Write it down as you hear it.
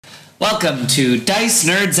Welcome to Dice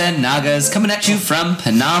Nerds and Nagas, coming at you from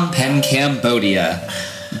Phnom Penh, Cambodia.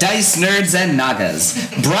 Dice Nerds and Nagas,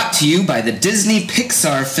 brought to you by the Disney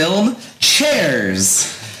Pixar film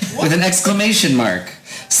Chairs, with an exclamation mark,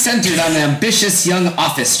 centered on an ambitious young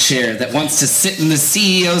office chair that wants to sit in the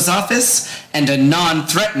CEO's office, and a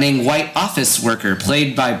non-threatening white office worker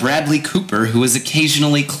played by Bradley Cooper who is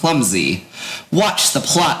occasionally clumsy. Watch the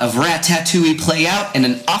plot of Ratatouille play out in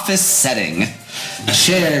an office setting.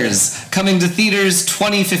 Chairs, coming to theaters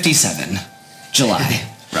 2057, July,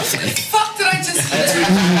 roughly. Fuck did I just By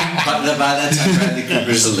that time, Bradley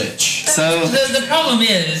Cooper's a lich. So, The problem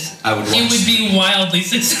is, it would be wildly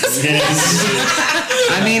successful.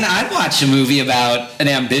 I mean, I'd watch a movie about an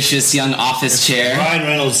ambitious young office chair. Ryan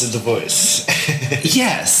Reynolds is the voice.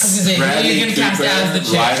 Yes. You're Bradley going to cast out as the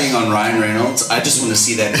Cooper chair. riding on Ryan Reynolds. I just want to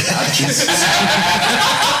see that without Jesus.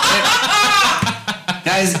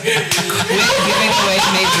 Guys, quit giving away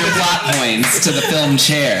major plot points to the film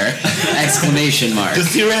Chair! Exclamation mark. The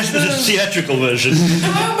theatrical version.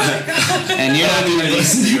 Oh my god. And you're not even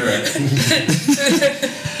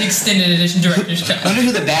The extended edition director's cut. I wonder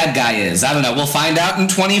who the bad guy is. I don't know. We'll find out in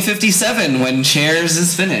 2057 when Chairs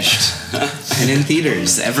is finished. And in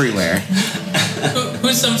theaters everywhere.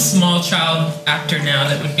 Who's some small child actor now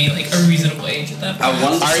that would be like a reasonable age at that point? I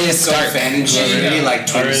wonder Arya if Stark. Fanning she's already like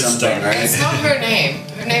 20 something, right? It's not her name.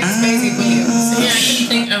 Her name's Maisie Williams. Yeah, I can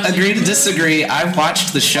think of Agree to disagree. I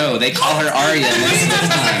watched the show. They call her Arya most of the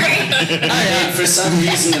time. And for some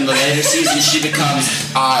reason in the later season she becomes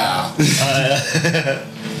Aya.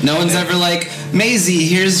 No one's ever like, Maisie,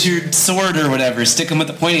 here's your sword or whatever. Stick them with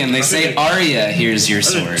the pointy end. They say, Arya, here's your I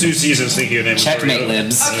spent sword. 2 seasons thinking your name was Checkmate, Maria.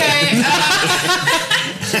 libs. Okay,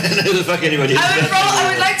 Who the fuck anybody is. I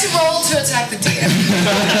would like to roll to attack the DM.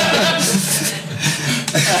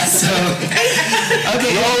 So,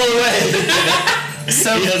 okay. Roll away.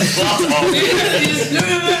 So, He has cloth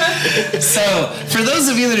on. so, for those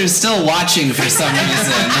of you that are still watching for some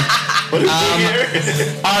reason,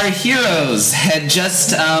 our heroes had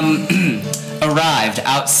just arrived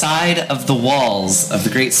outside of the walls of the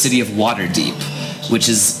great city of Waterdeep, which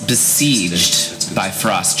is besieged by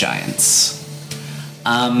frost giants.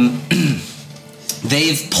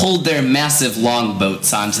 They've pulled their massive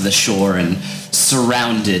longboats onto the shore and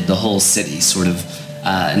surrounded the whole city, sort of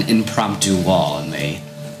an impromptu wall, and they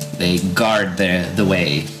guard the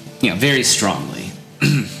way, very strongly.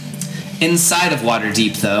 Inside of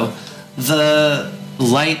Waterdeep, though, the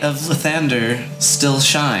light of Lathander still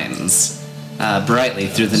shines brightly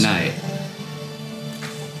through the night,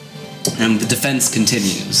 and the defense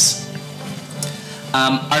continues.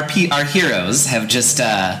 Our heroes have just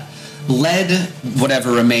led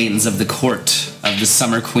whatever remains of the court of the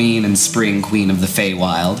Summer Queen and Spring Queen of the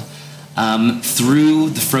Feywild through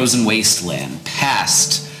the frozen wasteland,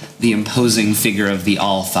 past the imposing figure of the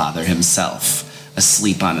Allfather himself,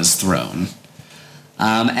 asleep on his throne.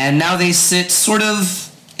 And now they sit sort of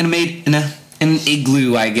in an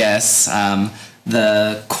igloo, I guess.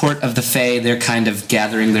 The court of the Fey, they're kind of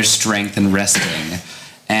gathering their strength and resting.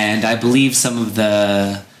 And I believe some of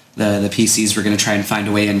the PCs were going to try and find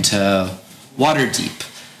a way into Waterdeep.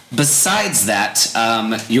 Besides that,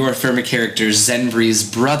 your Firma character, Zenbri's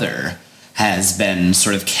brother, has been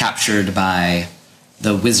sort of captured by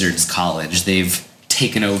the Wizards College. They've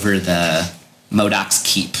taken over the Modoc's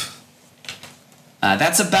Keep.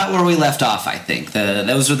 That's about where we left off, I think.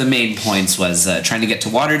 Those were the main points, was trying to get to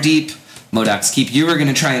Waterdeep, Modoc's Keep. You were going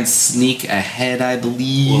to try and sneak ahead, I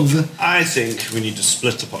believe. Well, I think we need to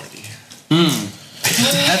split the party.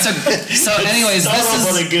 So anyways,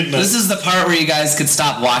 this is the part where you guys could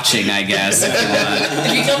stop watching, I guess, if you want.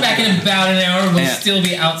 If you come back in about an hour, we'll Yeah. still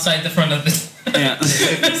be outside the front of the Yeah.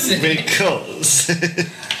 city.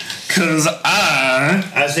 Because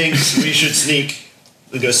I think we should sneak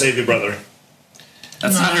and go save your brother.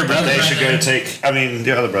 that's not her brother. They should go take,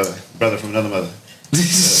 the other brother from another mother.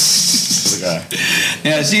 The guy.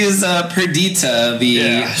 Yeah, she is Perdita, the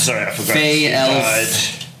Yeah, sorry, I forgot. Fey She elf.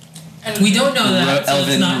 died. We don't know that, so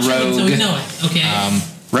Elven it's not true until we rogue. know it, okay?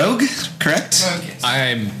 Rogue, correct?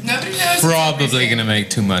 I'm Nobody knows. probably going to make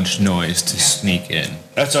too much noise to sneak in.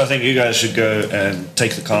 That's why I think you guys should go and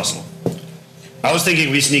take the castle. I was thinking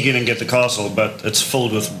we sneak in and get the castle, but it's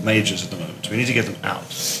filled with mages at the moment. We need to get them out.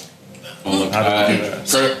 Well, look, How do we do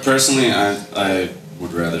that? personally, I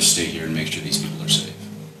would rather stay here and make sure these people are safe.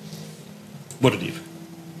 Waterdeep.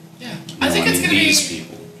 Yeah. I think it's going to these be.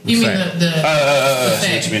 people. You mean I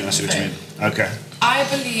see what you mean. I see what you mean. Okay. I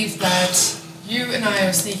believe that you and I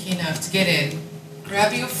are sneaky enough to get in,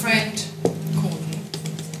 grab your friend, Gordon,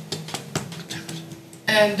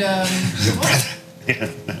 and what?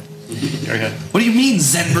 Go ahead. What do you mean,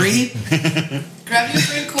 Zenbri? Grab your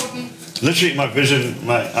friend Corton. Literally, in my vision,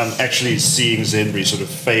 I'm actually seeing Zenbri sort of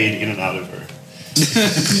fade in and out of her.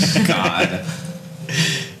 God.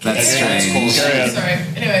 That's Yeah, strange. Carry on. Sorry.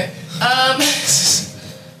 Anyway,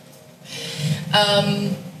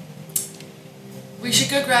 we should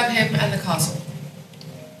go grab him and the castle.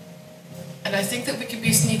 And I think that we can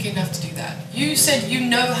be sneaky enough to do that. You said you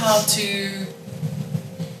know how to.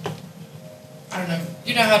 I don't know.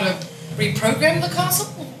 You know how to reprogram the castle?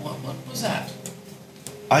 What was that?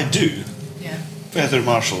 I do. Yeah. Feather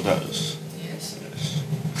Marshall does. Yes.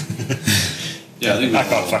 Yeah, I think I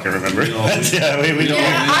can't fucking remember. we all- Yeah, we know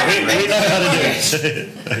I we know how to do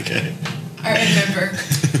remember. it. Okay. I remember.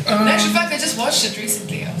 In actual fact, I just watched it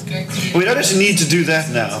recently. I was going through. We don't actually need to do that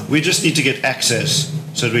now. We just need to get access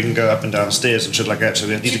so that we can go up and down stairs and shit like that. So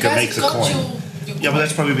we need You to go guys make the got coin. your Yeah, but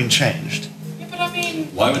that's probably been changed. Yeah, but I mean.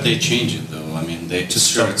 Why would they change it though? I mean, they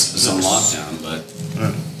just sure it's on lockdown,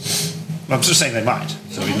 but I'm just saying they might.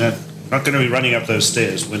 So we're not going to be running up those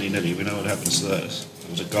stairs willy-nilly. We know what happens to those.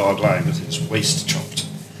 There was a guard lying with his waist chopped.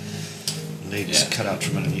 Legs Yeah. cut out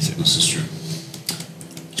from underneath him. this is true.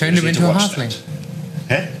 Turned him We need into to a watch halfling.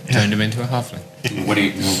 Huh? Turned him into a halfling. What are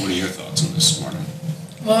your thoughts on this, Martin?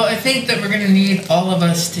 Well, I think that we're gonna need all of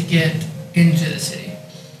us to get into the city.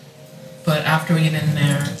 But after we get in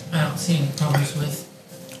there, I don't see any problems with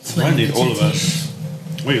I splitting need the all two of teams. us.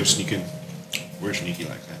 We're sneaking. We're sneaky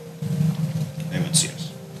like that. They won't see us.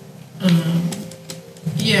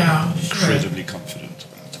 Yeah, sure. Incredibly confident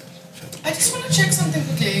about that. I just want to check something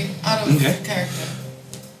quickly out of Okay. character.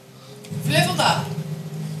 We leveled up.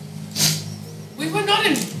 We were not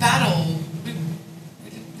in battle.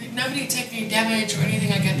 Nobody took any damage or anything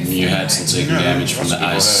like that before. You had right? some taking No, damage from lots the of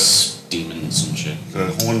people ice demons and shit.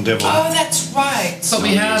 The horn devil. Oh, that's right. But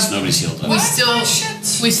we have Nobody's healed up. we Why still my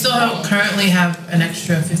shit we still have, currently have an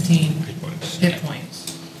extra 15 Hit points. hit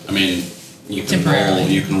points. I mean, you can Temporarily. roll.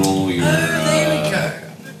 You can roll your. Oh, there we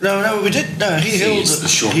go. No, we did. No, he healed. it's the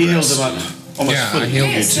short He healed rest, him up yeah. almost Yeah, fully. I healed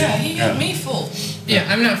Yes, you yeah, too. he healed me full.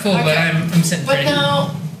 Yeah, I'm not full, but Okay. I'm sitting But pretty.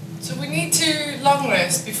 now, so we need to long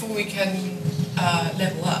rest before we can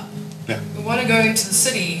level up. Yeah. We want to go into the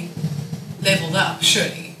city leveled up,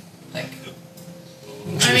 surely. Like, I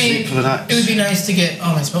mean, sleep for the night. it would be nice to get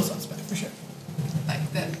all my spell slots back for sure.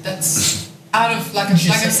 that's out of, like I'm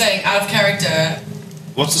saying, out of character.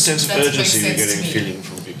 What's the sense of That makes urgency you're sense to getting me. feeling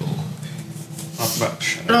from people? Not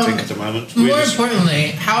much. I don't think at the moment. More We're just- importantly,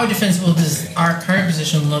 how defensible does our current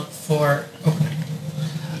position look for opening?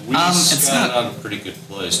 We it's got not- out a pretty good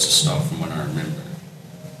place to start from what I remember.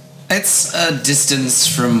 It's a distance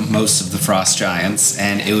from most of the frost giants,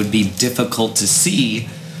 and it would be difficult to see,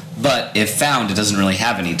 but if found, it doesn't really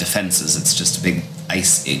have any defenses. It's just a big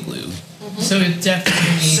ice igloo. So it definitely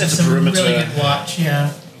needs Set a some perimeter. really good watch.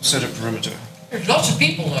 Yeah, Set a perimeter. There's lots of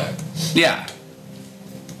people though. Yeah.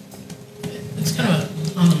 it's kind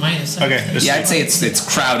of on the minus side. Okay, let's- Yeah, I'd say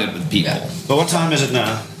it's crowded with people. Yeah. But what time is it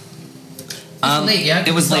now? Late, yeah.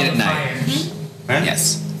 It was It's all late at the night. fires. Huh?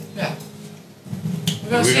 Yes. Yeah. We're We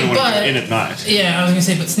gonna see. don't want to but- go in at night. Yeah, I was gonna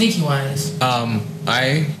say, but sneaky wise.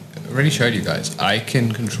 I already showed you guys. I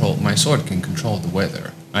can control my sword. Can control the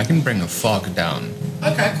weather. I can bring a fog down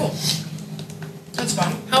Okay, cool. That's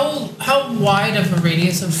fine. How wide of a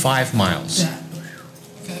radius of 5 miles. that?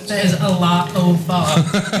 Okay, that's That is a lot of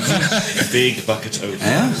fog. Big bucket over.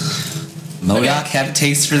 Yeah. Modoc had a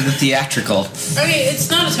taste for the theatrical. Okay, it's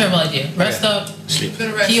not a terrible idea. Rest up, Sleep. Bit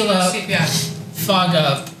of rest, Heal up. sleep, yeah. fog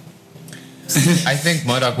up. I think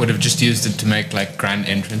Modoc would have just used it to make like grand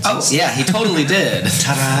entrances. Oh, yeah, he totally did.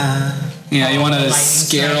 Ta-da! You know, you want to Lightning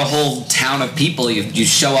scare a strikes. whole town of people. You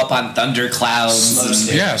show up on thunderclouds.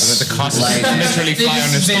 and- Yeah, but the cost is Lightning. literally It fly on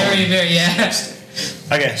a is very, storm. very, yeah.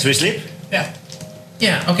 Okay, so we sleep? Yeah.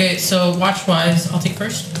 Yeah, okay, so watch wise, I'll take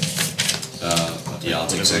first. Yeah, I'll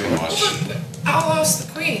take second watch. But I'll ask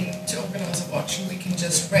the queen to organise a watch and we can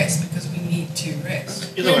just rest because we need to rest.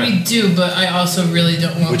 Either We way. do, but I also really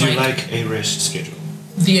don't want Would you like like a rest schedule?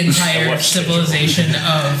 the A entire watch schedule. civilization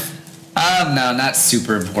of No, not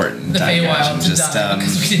super important. the I imagine. Feywild to Just, die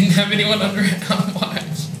because we didn't have anyone under on watch.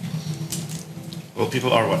 Well,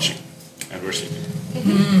 people are watching, and we're sleeping.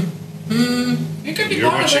 You can be You're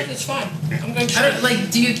part watching? of it, it's fine. I'm going to I don't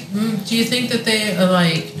like. Do you think that they are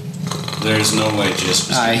like There's no way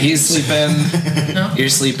Jesp is he's sleeping. no? You're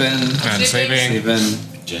sleeping. And Sleeping. sleeping.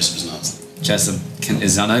 Sleeping. Jesp is not. Jessup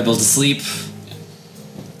is unable to sleep.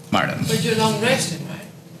 Martin. But you're long resting, right?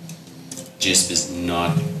 Jesp is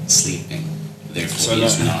not sleeping. Therefore, So he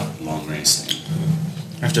is long. not long resting.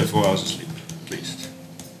 After 4 hours of sleep, at least.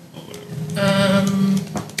 Or whatever.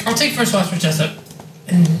 I'll take first watch for Jessup.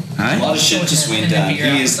 And All A right. lot of shit just went And then down. figure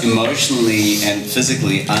out He is something. emotionally and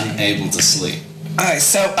physically unable to sleep. All right.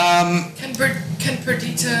 So Can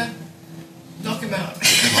Perdita knock him out?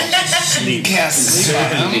 Sleep. cast sleep on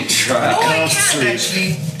him. Certainly Oh, try. I can't can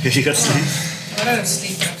sleep. actually. You got sleep? I don't have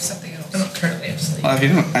sleep, I have something else. I'm not currently asleep. Well, if you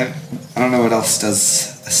don't, I don't know what else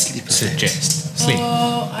does a sleep effect. Suggest. Sleep.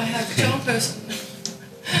 Oh, I have a charm person.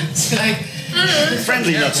 It's like,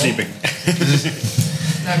 Friendly, not sleeping.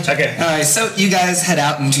 no, Okay. All right, so you guys head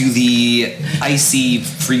out into the icy,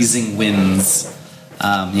 freezing winds.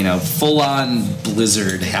 Full-on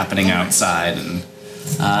blizzard happening outside, and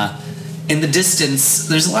in the distance,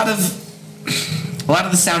 there's a lot of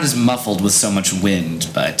the sound is muffled with so much wind.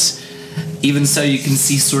 But even so, you can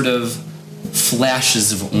see sort of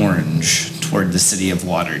flashes of orange toward the city of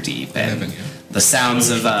Waterdeep, and the sounds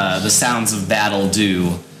of battle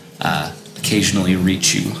do occasionally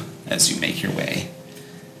reach you as you make your way.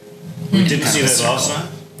 We didn't see that last night?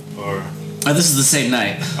 Or. This is the same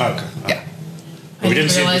night. Oh, okay. Yeah. I We didn't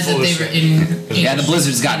didn't see it realize that before they this were in. Yeah, the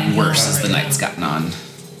blizzard's gotten worse as the Right night's now. gotten on.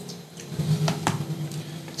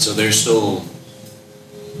 So they're still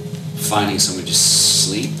finding someone to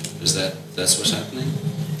sleep? That's what's happening?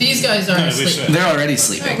 These guys are No, we asleep. said- They're already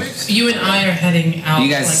sleeping. You and I are heading out. You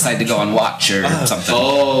guys like, decide to go on watch or something.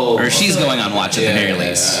 Oh. Or she's going on watch at the very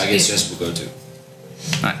least. I guess Jess will go too.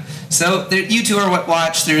 Alright. So you two are at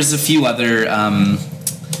watch. There's a few other,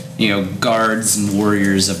 guards and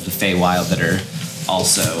warriors of the Feywild that are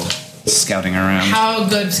also scouting around. How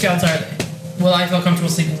good scouts are they? Will I feel comfortable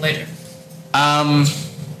sleeping later?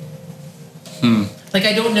 Like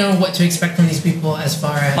I don't know what to expect from these people as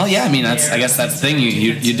far as. Well, yeah. I mean, I guess that's the thing.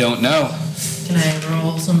 You don't know. Can I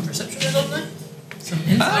roll some perception or something? Some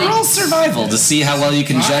insight? Roll survival to see how well you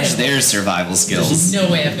can judge Survival. their survival skills. No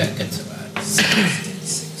way I've got good survival. Oh,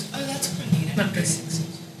 that's what I need. Not good. I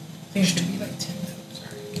think it should be like 10 though.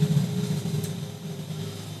 Sorry.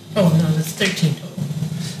 Oh no, that's 13 total.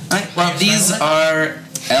 Right, well, these are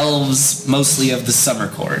elves, mostly of the summer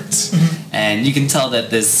court, and you can tell that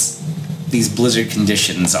these blizzard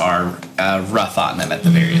conditions are rough on them at the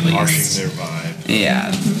very Marshing least. their vibe.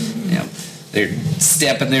 Yeah, they're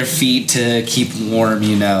stamping their feet to keep warm.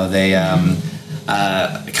 They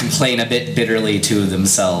complain a bit bitterly to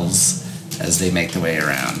themselves as they make their way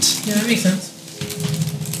around. Yeah, that makes sense.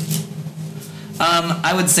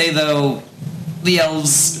 I would say though, the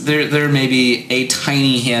elves there may be a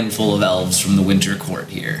tiny handful of elves from the winter court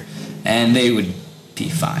here, and they would be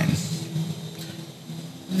fine.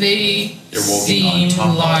 They They're walking on seem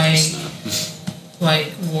top like of snow.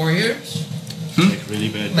 like warriors. Like really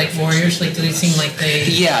bad. Like warriors. Like do they seem like they?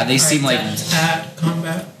 Yeah, they are seem like- adept at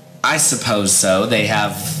combat. I suppose so. They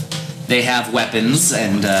have weapons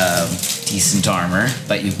and decent armor,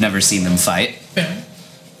 but you've never seen them fight. Fair.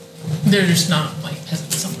 They're just not like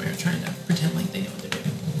peasants somewhere trying to pretend like they know what they're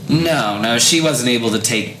doing. No, she wasn't able to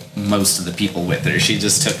take most of the people with her. She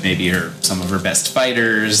just took maybe some of her best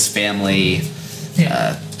fighters, family,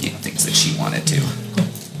 Yeah. things that she wanted to. Cool.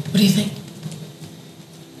 What do you think?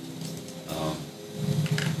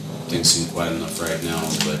 Things seem quiet enough right now,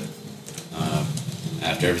 but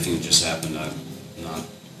after everything that just happened, I'm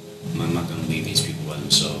not going to leave these people by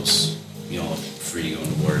themselves. Y'all are free to go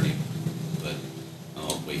into Waterdeep, but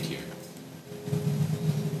I'll wait here.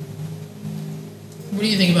 What do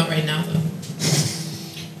you think about right now, though?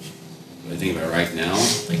 What I think about right now,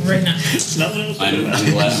 Like right now? It's nothing else.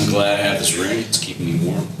 I'm glad I have this ring. It's keeping me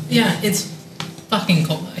warm. Yeah, it's fucking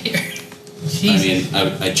cold out here. I Jesus.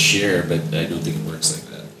 mean, I'd share, but I don't think it works like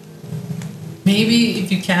that. Maybe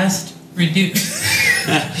if you cast reduce.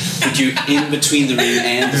 Put you in between the ring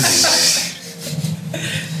and the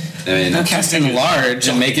finger. I mean, Casting large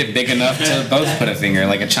and make it big enough to both put a finger,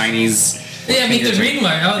 like a Chinese. Yeah, make the ring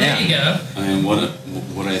mark. Oh, there you go. I mean, what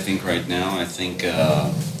I think right now, I think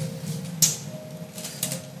I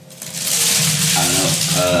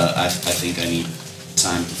don't know. I think I need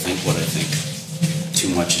time to think what I think. Too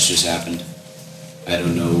much has just happened. I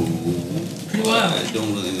don't know. Pretty well. I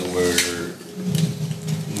don't really know where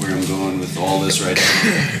I'm going with all this right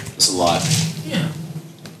now. It's a lot. Yeah.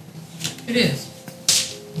 It is.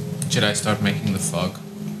 Should I start making the fog?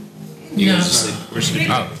 You No. guys asleep? We're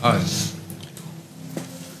sleeping. Oh,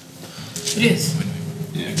 It is.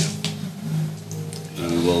 Yeah.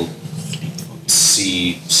 We'll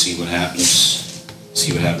see what happens.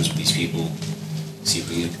 See what happens with these people. See if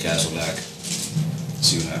we can get the castle back.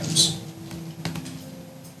 See what happens.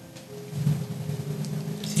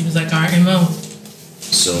 Seems like our MO.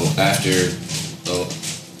 So after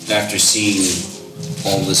seeing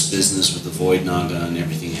all this business with the Void Naga and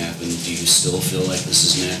everything happen, do you still feel like this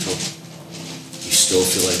is natural? You still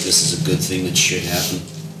feel like this is a good thing that should happen?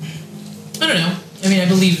 I don't know. I mean, I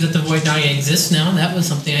believe that the Void Naya exists now. That was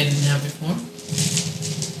something I didn't have before. And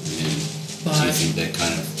do you But think that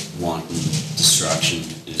kind of wanton destruction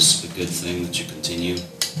is a good thing that you continue?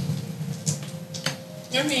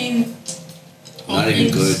 I mean, all Not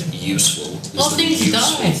even things- good, useful. Is all the things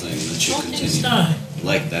useful die. thing that you All continue. things die.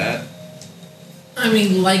 Like that? I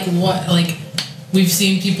mean, like what? Like, we've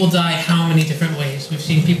seen people die how many different ways? We've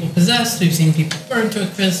seen people possessed, we've seen people burned to a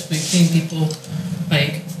crisp, we've seen people,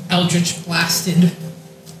 like, eldritch blasted.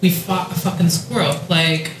 We fought a fucking squirrel.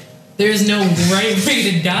 Like, there's no right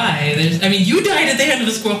way to die. I mean, you died at the hand of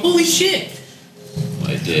a squirrel. Holy shit! Well,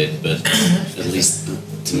 I did, but at least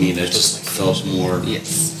to me that just felt more,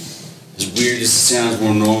 Yes. as weird as it sounds,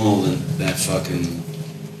 more normal than that fucking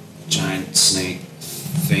giant snake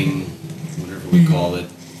thing, whatever we call it.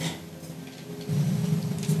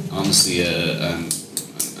 Honestly,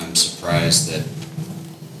 I'm surprised that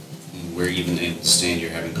we're even able to stand here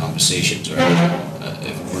having conversations. Or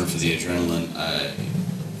if it weren't for the adrenaline, I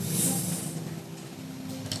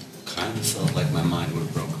kind of felt like my mind would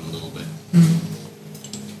have broken a little bit.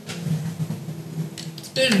 It's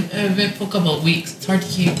been an eventful couple of weeks. It's hard to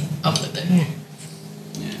keep up with it.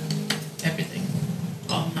 Yeah, Everything.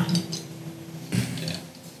 All the time. yeah.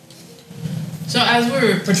 So as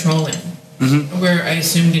we're patrolling, Mm-hmm. we're, I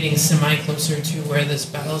assume, getting semi-closer to where this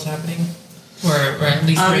battle is happening? Or at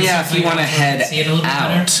least where it's Yeah, if you happening want to out where we head can see it a little bit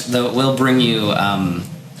better. out, though it will bring you, I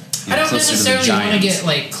don't closer necessarily to the want to giant. get,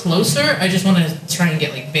 like, closer. I just want to try and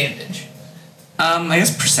get, like, vantage. I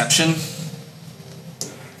guess perception.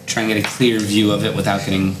 Try and get a clear view of it without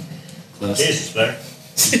getting close. Jesus, Blair.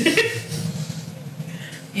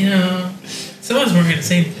 You know, someone's more going to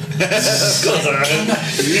say Of course I am.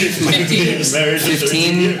 15. Married for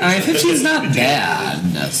 13 years. 15? I mean, 15's not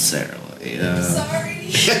bad, necessarily. Sorry.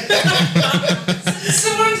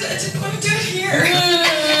 Someone, I didn't want to do it here.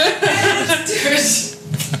 Do it.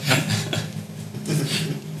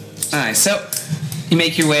 Alright, so you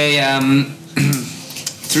make your way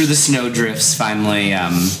through the snowdrifts, finally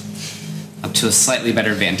up to a slightly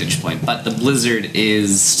better vantage point, but the blizzard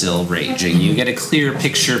is still raging. You get a clear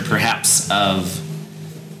picture, perhaps, of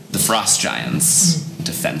the frost giants'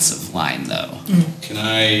 defensive line, though. Can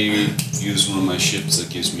I use one of my ships that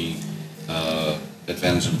gives me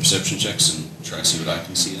advantage on perception checks and try to see what I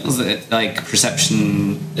can see then? Is it like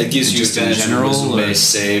perception? It gives you just in advantage on general, or- wisdom-based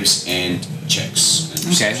saves and checks. And Okay,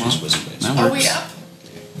 perception is well, wisdom-based. that Are works. we up?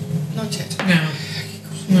 Not yet.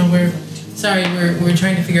 No, we're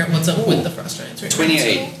trying to figure out what's up with the frost giants right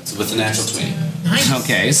 28 with a natural 20. now. Nice.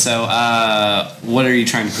 Okay, so what are you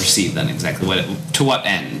trying to perceive then exactly? To what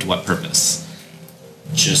end? What purpose?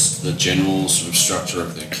 Just the general sort of structure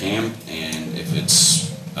of their camp, and if it's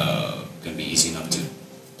going to be easy enough to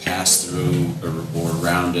pass through or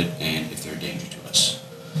around it, and if they're a danger to us.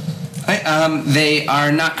 They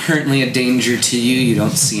are not currently a danger to you. You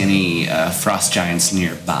don't see any frost giants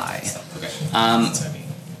nearby. Okay.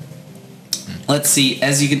 Let's see.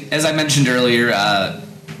 As I mentioned earlier, a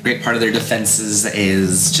great part of their defenses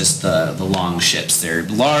is just the long ships. They're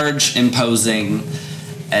large, imposing,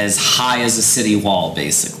 as high as a city wall,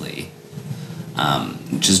 basically,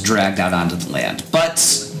 just dragged out onto the land. But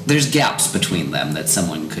there's gaps between them that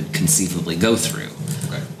someone could conceivably go through.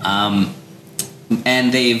 Okay.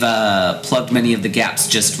 And they've plugged many of the gaps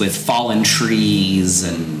just with fallen trees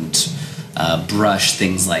and brush,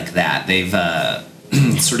 things like that. They've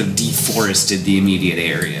sort of deforested the immediate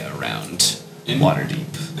area around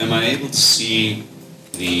Waterdeep. Am I able to see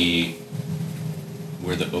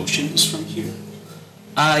where the ocean is from here?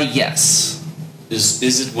 Yes. Is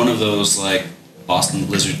it one of those like Boston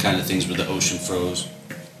Blizzard kind of things where the ocean froze?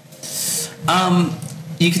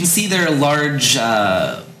 You can see there are large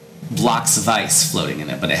blocks of ice floating in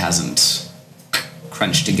it, but it hasn't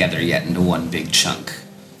crunched together yet into one big chunk.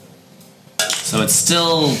 So it's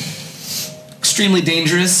still extremely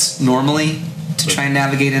dangerous normally to try and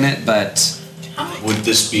navigate in it, but Would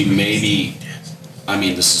this be maybe? I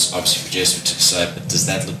mean, this is obviously for Jasper to decide, but does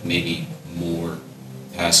that look maybe more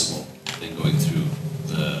passable than going through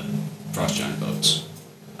the frost giant boats?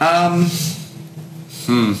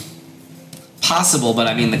 possible, but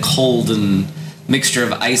I mean the cold and mixture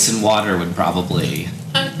of ice and water would probably,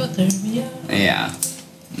 yeah,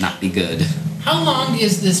 not be good. How long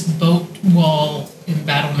is this boat wall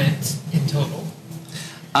embattlement in total?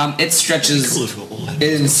 It stretches,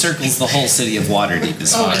 it encircles the whole city of Waterdeep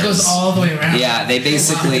as far Oh, it goes as- all the way around? Yeah, they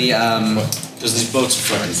basically, Because these boats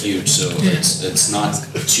are fucking huge, so it's not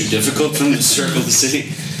too difficult for them to circle the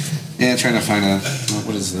city. yeah, trying to find a,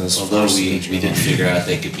 what is this? Although we did figure out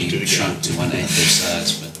they could be shrunk to 1/8 their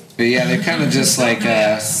size, but But yeah, they're kind of just like,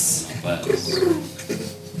 But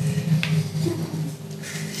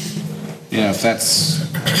if that's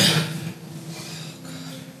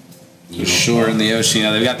you the know, shore and the ocean,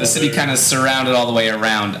 they've got the city kind of surrounded all the way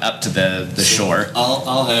around up to the shore.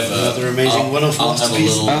 I'll have Another amazing I'll, one-off I'll have a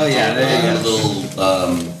masterpiece. little. Oh, yeah, there you a little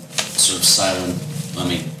sort of silent. I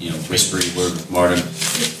mean, whispery word with Martin.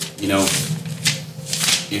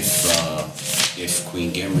 If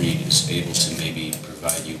Queen Gemry is able to maybe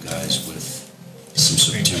provide you guys with some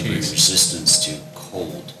sort of temporary resistance to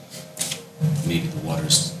cold, maybe the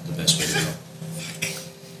water's the best way to go.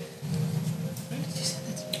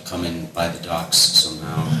 Come in by the docks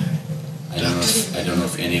somehow. I don't know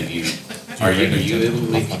if any of you are you able to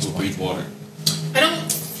make people breathe water? I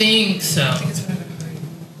don't think so. I think it's whatever.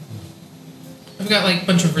 I've got like a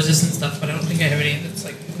bunch of resistant stuff, but I don't think I have any that's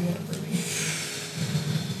like waterproof.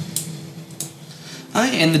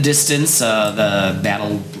 In the distance, the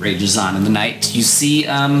battle rages on in the night. You see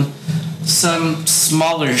some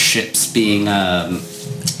smaller ships being,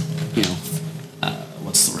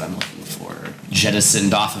 what's the word I'm looking for?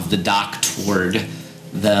 Jettisoned off of the dock toward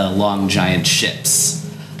the long giant ships.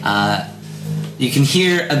 You can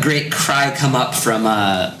hear a great cry come up from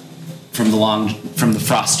the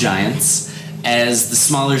frost giants as the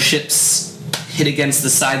smaller ships hit against the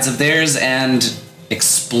sides of theirs and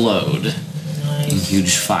explode in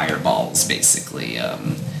huge fireballs, basically.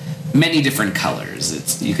 Many different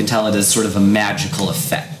colors. You can tell it is sort of a magical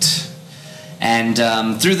effect. And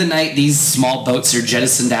through the night, these small boats are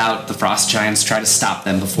jettisoned out. The frost giants try to stop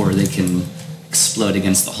them before they can explode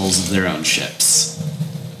against the hulls of their own ships.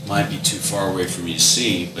 Might be too far away for me to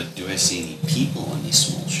see, but do I see any people on these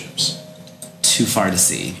small ships? Too far to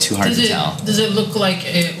see. Too hard to tell. Does it look like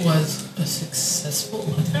it was a successful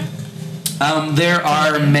attack? There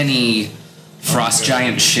are many frost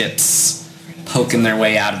giant ships poking their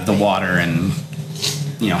way out of the water and,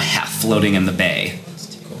 half floating in the bay.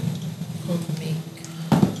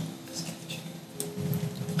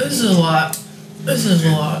 This is a lot.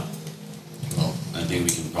 Well, I think we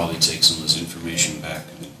can probably take some of this information back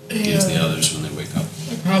and give the others when they wake up.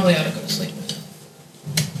 I probably ought to go to sleep.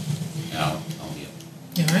 Yeah, I'll be up.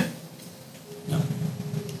 You alright? No.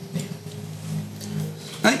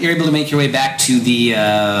 You're able to make your way back to the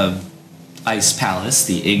ice palace,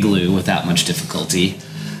 the igloo, without much difficulty,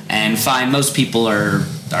 and find most people are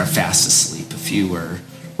fast asleep. A few are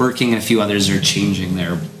working, and a few others are changing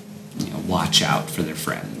their watch out for their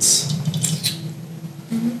friends,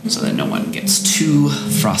 so that no one gets too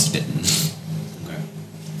frostbitten. Okay.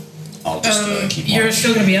 I'll just keep You're watch.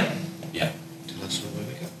 still gonna be up? Yeah. That's when we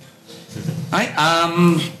wake up. Alright,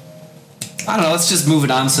 I don't know, let's just move it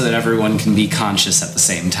on so that everyone can be conscious at the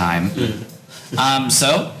same time.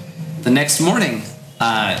 So, the next morning,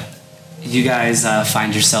 you guys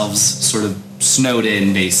find yourselves sort of snowed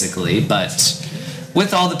in, basically, but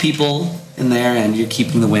with all the people in there and you're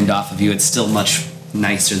keeping the wind off of you, it's still much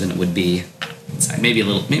nicer than it would be inside. Maybe a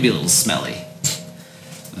little smelly,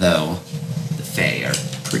 though the Fae are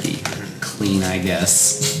pretty clean, I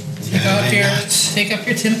guess. Take up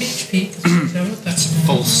your temp HP. 'cause that's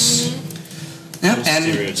False. Yep, and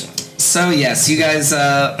Stereotype. so yes, you guys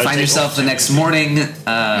find take yourself off the next morning.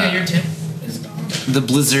 yeah, your temp is gone. The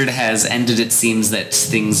blizzard has ended. It seems that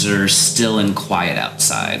things are still and quiet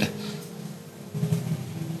outside.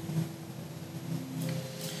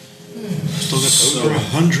 Still got So- over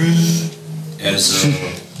 100. As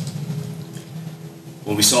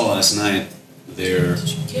what we saw last night, the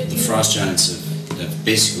frost giants have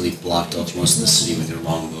basically blocked off most of the city with their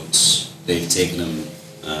longboats. They've taken them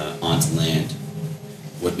onto land.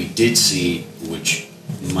 What we did see, which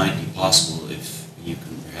might be possible if you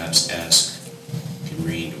can perhaps ask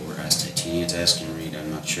Kinreed or ask Titania to ask Kinreed,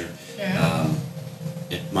 I'm not sure. Yeah.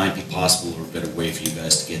 It might be possible or a better way for you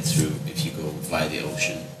guys to get through if you go via the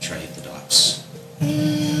ocean, try to hit the docks.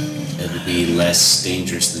 It would be less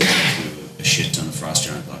dangerous than going through a shit ton of frost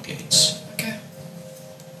giant blockades. Okay.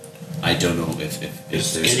 I don't know if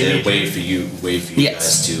Is there's any a way for you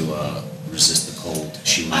Yes. guys to resist the cold.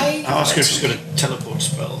 She might. I'll ask her if she's got a teleport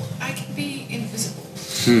spell. I can be invisible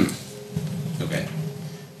Okay.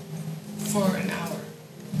 for an hour.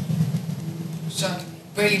 So it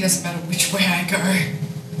really doesn't matter which way I go.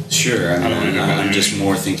 Sure. I don't mean, know. I'm just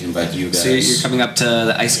more thinking about you guys. So you're coming up to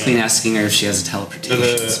the Ice Queen asking her if she has a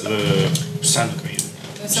teleportation spell. The Sand Queen.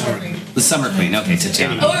 The Summer Queen. The Summer Queen, okay,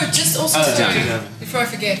 Tatiana. Oh, just also Oh, sorry, Johnny. before I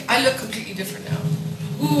forget, I look completely different now.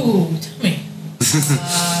 Ooh, tell me.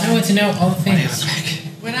 I want to know all the things.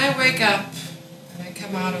 When I wake up and I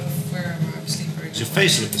come out of where I'm asleep, Does your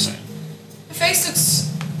face look the same? the face looks,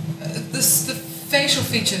 the facial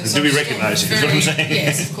features. Do we are still recognise you, is what I'm very- saying?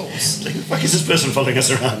 Yes, of course. Like, who the fuck is this person following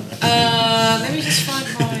us around? Let me just find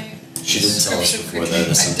my. She didn't tell us description before quickly. that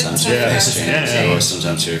I sometimes didn't her tell face you yeah, changes, yeah. or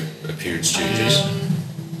sometimes her appearance changes.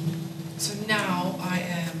 So now I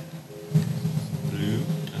am. Blue,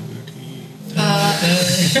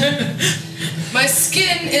 tabard. My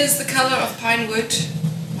skin is the color of pine wood.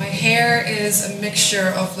 My hair is a mixture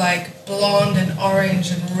of like blonde and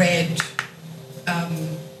orange and red.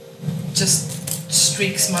 Just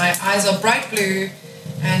streaks. My eyes are bright blue,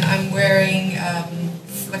 and I'm wearing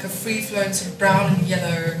like a free-flowing sort of brown and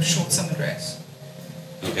yellow short summer dress.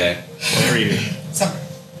 Okay. Where are you? Summer.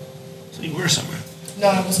 So you were somewhere.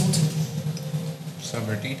 No, it was autumn.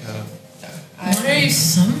 Suberdita. Why are you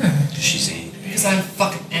summer? She's angry. Because I'm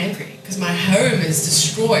fucking angry. Because my home is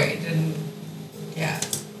destroyed and yeah.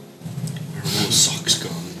 Where are all the socks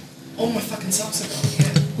gone? All my fucking socks are gone,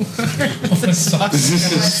 yeah. Oh, my socks.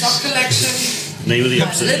 Got my sock collection, Name of the My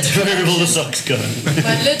episode. lid Where have all the socks gone?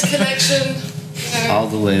 my lid collection, you know. All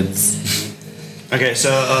the lids. Okay, so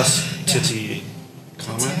ask Titty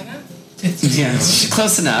Karma. Tiana? Yeah,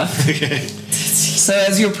 close enough. Okay. So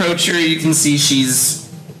as you approach her, you can see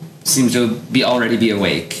seems to already be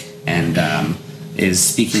awake and is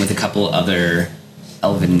speaking with a couple other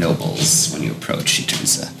elven nobles. When you approach, she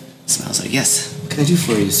turns to smiles like, "Yes, what can I do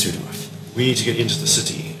for you, Sir Dwarf?" We need to get into the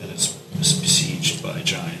city, and it's besieged by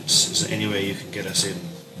giants. Is there any way you can get us in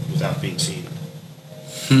without being seen?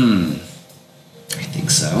 I think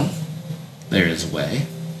so. There is a way.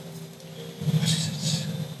 What is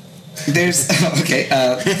it? There's okay.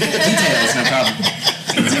 Details, no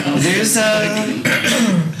problem. There's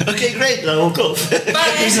Okay, great. I won't go.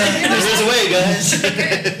 There's a way, guys.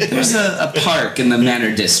 There's a park in the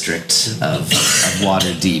Manor District of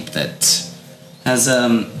Waterdeep that has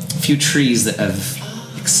a few trees that have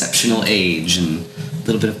exceptional age and a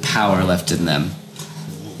little bit of power left in them.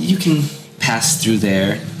 You can pass through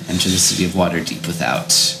there, enter the city of Waterdeep without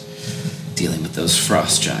dealing with those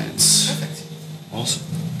frost giants. Perfect. Awesome.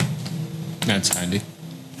 That's handy.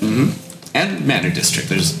 And Manor District,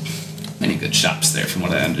 there's many good shops there from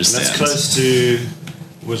what I And understand. that's close to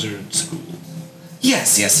Wizard School.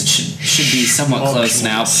 Yes, it should be somewhat Schmuck, close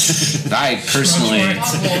now. I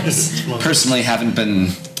personally haven't been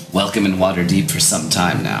welcome in Waterdeep for some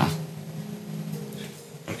time now.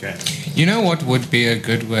 Okay. You know what would be a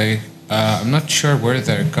good way? I'm not sure where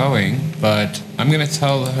they're going, but I'm gonna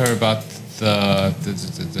tell her about the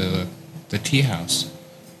tea house.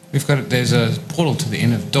 There's a portal to the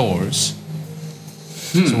Inn of Doors.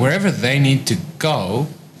 So wherever they need to go,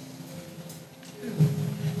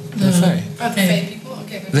 the Fae. Oh, the Fae people?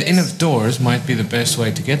 Okay, but The Inn yes. of Doors might be the best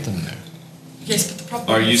way to get them there. Yes, but the problem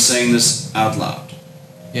Are you is- saying this out loud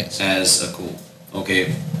Yes. as a cool?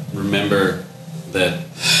 Okay, remember that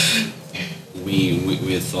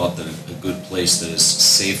we had thought that a good place that is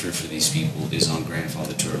safer for these people is on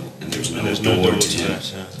Grandfather Turtle, and there's no And there's door no door to to him.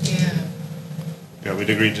 that. Yeah. Yeah. Yeah, we'd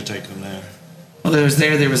agreed to take them there. Well, there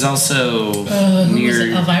was also who was near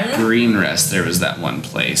it, Elvira? Green Rest. There was that one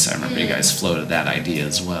place. I remember you guys floated that idea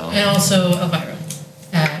as well. And also Elvira.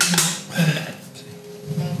 Good bad.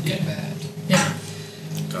 Good bad. Yeah.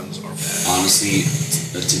 Guns are bad. Honestly,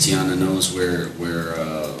 Tatiana knows where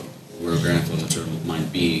Grandfather Turtle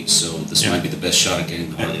might be, so this Yeah. might be the best shot at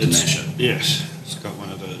getting the heart of It's- Dinesha. Yes, it's got one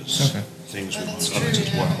of those Okay. things Oh, we that's want true. on it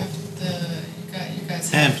as Yeah. well. You guys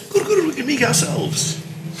And have. good, we can make ourselves.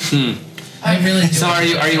 I really do. So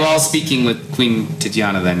are you all speaking with Queen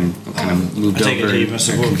Titiana then? Kind of moved I take over it you and must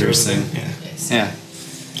have are walked over conversing. there. Yeah. Yes. Yeah.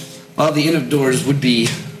 Well, the Inn of Doors would be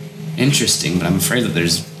interesting, but I'm afraid that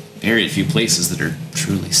there's very few places that are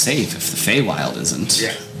truly safe if the Feywild isn't.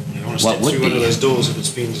 Yeah. You don't want to What step would through one be? of those doors if it's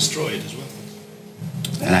been destroyed as well.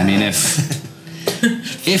 And I mean,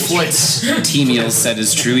 if what Temiel said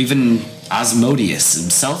is true, even Asmodeus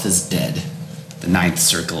himself is dead. The ninth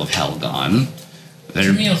circle of Helgon.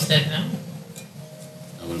 There, Jamil's dead now.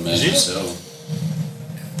 I would imagine so.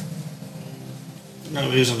 No,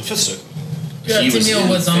 he was on the fifth circle. Yeah, He was Jamil in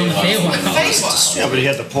was on the Feywild. Feywild. Feywild. Yeah, but he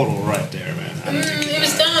had the portal right there, man. I don't think It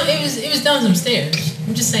was down. It was down some stairs.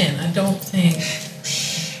 I'm just saying. I don't think.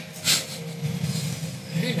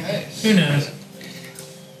 Who knows? Who knows?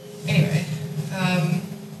 Anyway,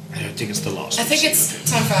 I don't think it's the last. I think it's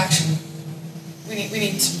time for action. We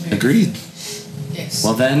need to move. agreed. Yes.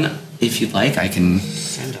 Well then, if you'd like, I can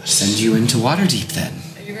Send us. send you into Waterdeep then.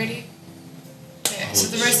 Are you ready? Yeah. So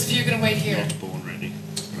the rest of you are gonna wait here. Not born ready.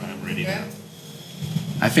 But I'm ready Yeah. now.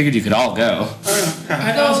 I figured you could all go.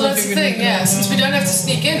 I'd No, also that's the figured thing. we could Yeah. all Since we go. don't have to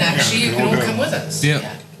sneak in, actually, we you can can all all go. come with us.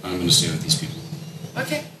 Yeah. I'm gonna stay with these people.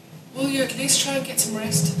 Okay. Will you at least try and get some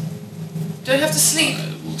rest? Don't have to sleep.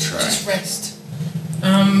 We'll try. Just rest.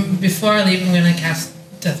 Before I leave, I'm gonna cast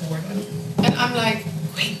Death Ward on you. And I'm like,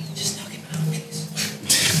 wait, just knock him out, please.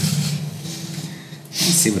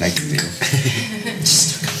 Let's see what I can do.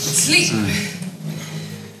 Sleep.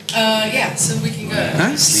 Yeah, so we can go.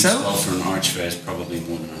 Alright, Sleep so spell for an archfey is probably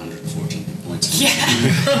more than 114 hit points.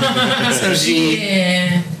 Yeah. so she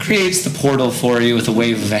Yeah. creates the portal for you with a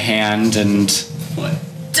wave of a hand, and What?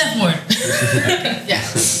 Death Ward. Yeah.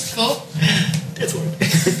 Cool.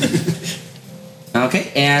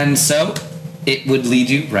 okay, and so it would lead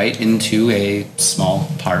you right into a small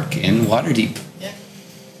park in Waterdeep. Yeah.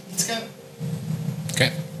 Let's go.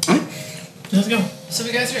 Okay. Let's go. So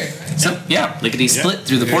we go through, right? So yeah, lickety split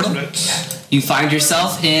through the portal. Let's- You find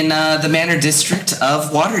yourself in the Manor District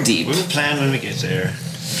of Waterdeep. We'll plan when we get there.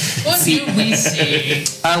 What See- do we see?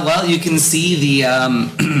 Well, you can see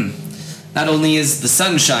the. Not only is the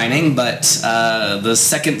sun shining, but the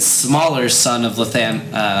second smaller sun of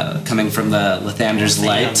coming from the Lathander's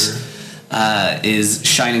light, is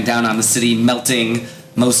shining down on the city, melting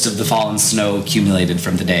most of the fallen snow accumulated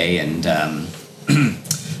from the day, and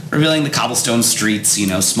revealing the cobblestone streets.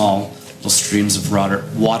 Small little streams of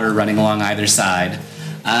water running along either side.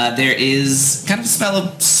 There is kind of a smell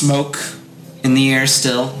of smoke in the air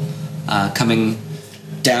still, coming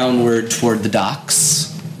downward toward the docks.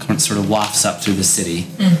 Sort of wafts up through the city.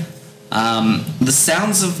 The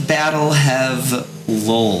sounds of battle have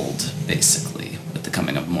lulled, basically, with the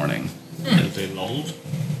coming of morning. Have they lulled?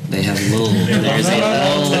 They have lulled. There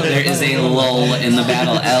is a lull in the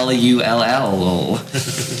battle. Lull, lull,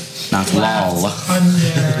 not lol.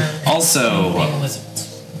 Under Also,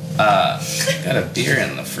 Elizabeth. got a beer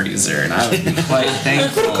in the freezer, and I would be quite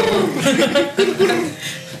thankful.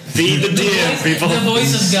 Feed the DM, people. The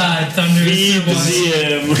voice of God thunders Feed the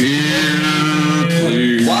through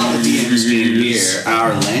DM. While the DM's being here,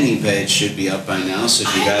 our landing page should be up by now, so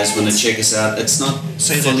if you guys want to check us out, it's not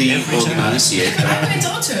Say that fully every time. organized yet. I haven't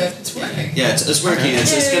talked to it. It's working. Yeah, it's working.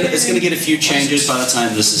 It's gonna get a few changes by the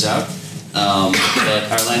time this is out.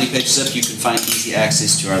 But our landing page is up. You can find easy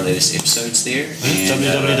access to our latest episodes there. And,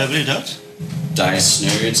 www.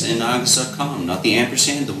 DiceNerdsandNargs.com, not the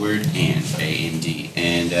ampersand, the word and, A-N-D.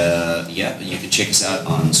 And yeah, you can check us out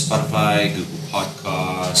on Spotify, Google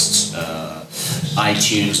Podcasts,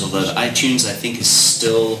 iTunes, although the iTunes I think is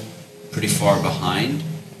still pretty far behind.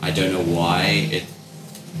 I don't know why it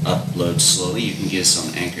uploads slowly. You can get us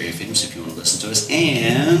on Anchor FM if you want to listen to us.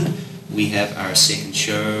 And we have our second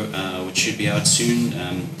show, which should be out soon,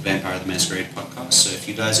 Vampire the Masquerade podcast. So if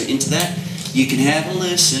you guys are into that, you can have a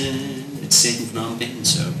listen. It's set in Phnom Penh,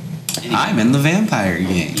 so... Anyway. I'm in the vampire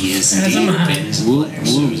game. Yes, As indeed. am I. Ben is a Woo, player, woo.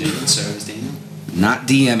 so is Ian, so is Daniel. Not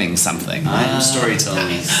DMing something. I am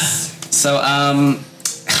storytelling. So,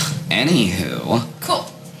 anywho, Cool.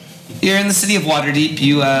 you're in the city of Waterdeep.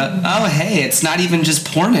 You, oh hey, it's not even just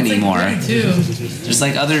porn anymore. Like, too. There's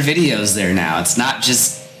like other videos there now. It's not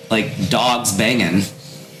just like dogs banging.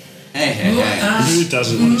 Hey, hey, hey. Who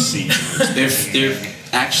doesn't want to see? They're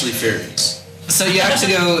actually fairies. So you have to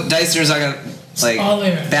go, Dicer's like All the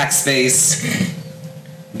way around. backspace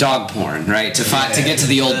dog porn, right? To get to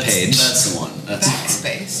the old page. That's the one. That's the one.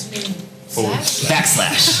 Backspace. I mean, Forward slash?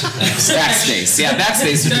 Backslash. Backspace. Yeah,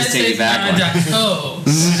 backspace would just take you backward. Oh.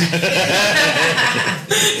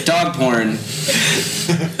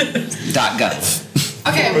 Dogporn.gov.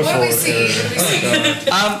 Okay, what do we see? What do we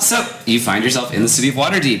see? So you find yourself in the city of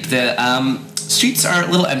Waterdeep. The streets are a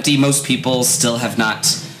little empty. Most people still have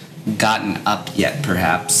not gotten up yet,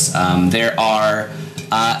 perhaps. There are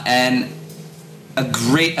a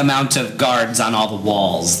great amount of guards on all the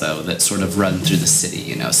walls, though, that sort of run through the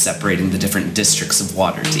city, separating the different districts of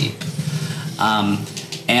Waterdeep.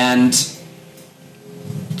 And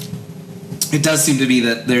it does seem to be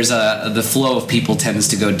that there's the flow of people tends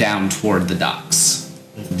to go down toward the docks.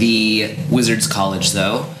 The Wizards College,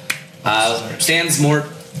 though, stands more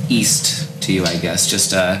east to you, I guess.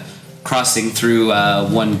 Just crossing through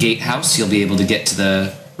one gatehouse, you'll be able to get to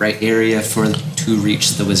the right area to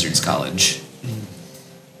reach the Wizards College.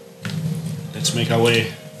 Let's make our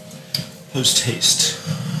way post haste.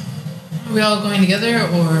 Are we all going together,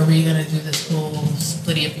 or are we gonna do this whole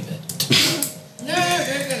splitty-uppy bit? No,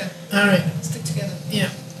 very good. All right. Stick together. Yeah.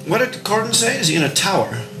 What did Gordon say? Is he in a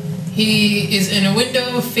tower? He is in a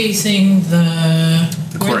window facing the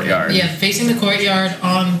courtyard. Yeah, facing the courtyard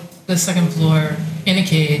on the second floor in a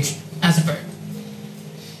cage as a bird.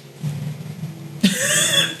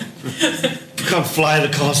 You can't fly the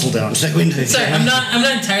castle down that window. Sorry, I'm not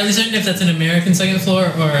entirely certain if that's an American second floor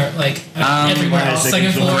or like everywhere else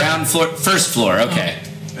second floor. Ground floor, first floor. Okay.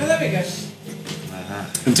 Oh, there we go.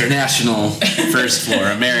 International first floor,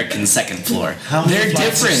 American second floor. How many They're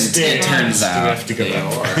flights of different, it stairs turns do we out. have to go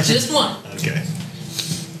up? Just one. Okay.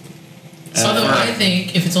 Although I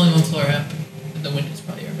think if it's only one floor up, the window's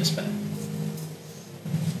probably our best bet.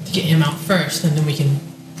 To get him out first, and then we can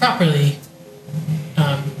properly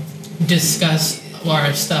discuss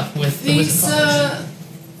our stuff with the These, wizard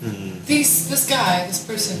fathers. this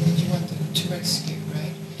person that you wanted to rescue,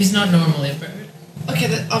 right? He's not normally a bird. Okay,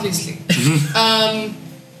 that obviously.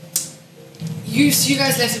 You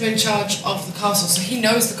guys left him in charge of the castle, so he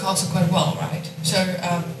knows the castle quite well, right? So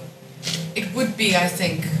it would be, I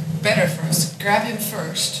think, better for us to grab him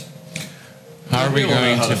first. How are we We don't know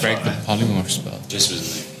going how to to break the fly. polymorph spell? Just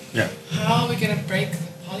was Yeah. How are we gonna break the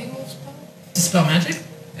polymorph spell? Dispel magic?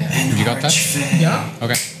 You got that? Yeah.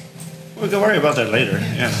 Okay. We can worry about that later.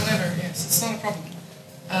 Yeah. Whatever, yes, it's not a problem.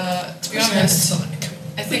 To be Just honest, select.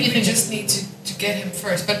 I What do think you we think? just need to get him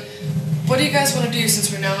first. But what do you guys want to do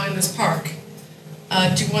since we're now in this park?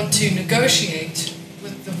 Do you want to negotiate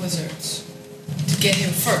with the wizards to get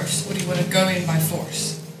him first, or do you want to go in by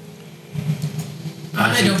force?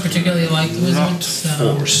 I don't particularly like the Not wizards,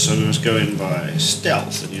 so force, so we must go in by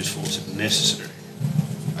stealth and use force if necessary.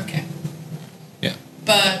 Okay. Yeah.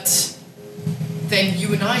 But then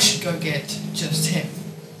you and I should go get just him.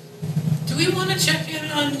 do we want to check in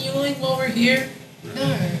on Yuling while we're here? No.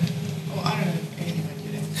 Oh, I don't know anything about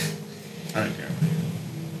you then. I don't care.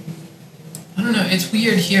 I don't know. It's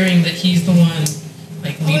weird hearing that he's the one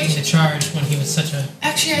like leading the charge when he was such a.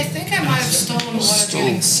 Actually, I think I might have stolen one of Still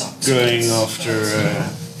Yuling's socks. going after Yeah.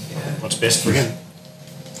 what's best for him.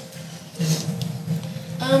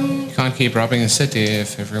 You can't keep robbing a city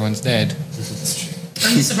if everyone's dead. That's true.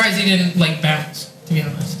 I'm surprised he didn't like bounce. To be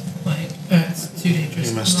honest, like it's too dangerous.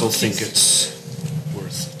 You must still Not think just- it's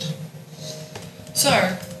worth it.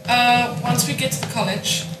 So, once we get to the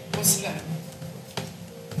college, what's the plan?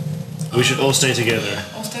 We should all stay together.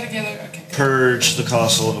 All stay together? Okay. Purge the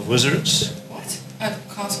castle of wizards. What?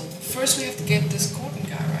 Castle. First we have to get this Gordon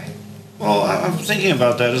guy, right? Well, I'm thinking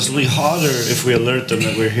about that. It'll be harder if we alert them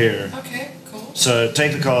that we're here. Okay, cool. So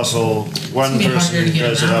take the castle, one It's gonna be person harder to get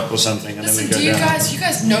goes them it out. up or something, and Listen, then we do go you down.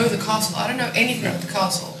 guys know the castle? I don't know anything about the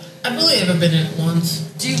castle. I've only ever been in it once.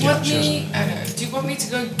 Do you Yeah, want sure. me, I don't know, do you want me to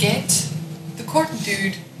go get the Gordon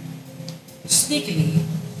dude sneakily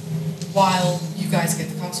while you guys get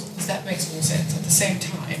the castle? Because that makes more sense at the same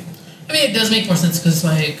time. I mean, it does make more sense because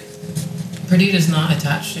like, Perdita's not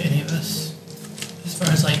attached to any of us, as far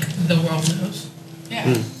as like the world knows. Yeah,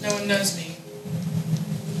 no one knows me.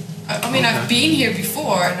 I mean, I've been here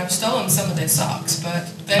before and I've stolen some of their socks, but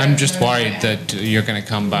they I'm don't just know worried who I am. that you're going to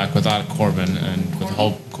come back without Corbin and with a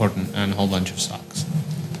whole Corbin and a whole bunch of socks.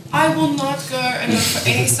 I will not go and look for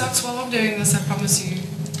any socks while I'm doing this, I promise you.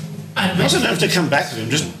 I don't You also know. don't have to come back with him.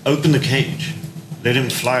 Just open the cage. Let him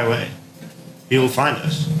fly away. He will find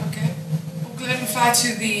us. Okay. We'll let him fly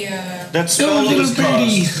to the, That spell that was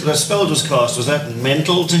cast. That spell that was cast. Was that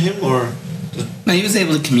mental to him, or No, he was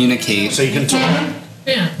able to communicate. so you can talk?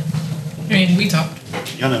 Yeah. I mean, we talked.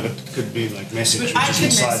 Yeah, no, but it could be like message But I just can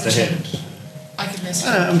inside the message head. him. I can message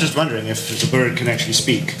I don't know, I'm just wondering if the bird can actually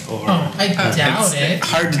speak, or Oh, I doubt it.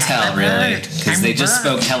 Hard to tell, really, because they just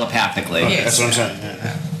spoke telepathically. Yeah. that's what I'm saying.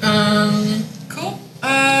 Yeah. Cool.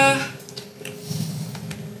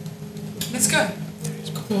 Let's go.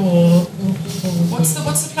 Cool. What's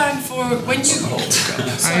the plan for when you?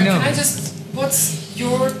 Sorry, I know. Can I just? What's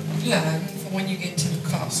your plan for when you get to the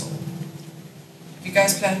castle? Have you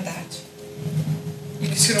guys planned that?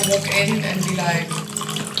 You're just gonna walk in and be like,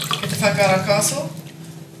 "Get the fuck out of our castle."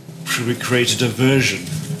 Should we create a diversion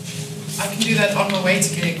I can do that on my way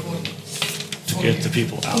to getting Gordon. to get the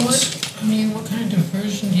people out? What kind of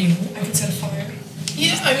diversion do you want? I can set a fire.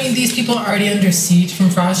 Yeah, I mean, these people are already under siege from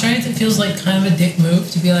Frost Giants. It feels like kind of a dick move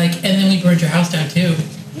to be like, and then we burned your house down too.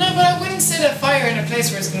 No, but I wouldn't set a fire in a place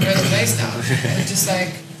where it's gonna burn the place down. It's just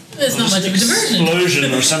like, It's not much of a diversion.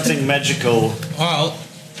 Explosion or something magical Well,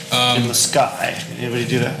 in the sky. Can anybody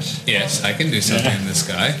do that? yes, I can do something in the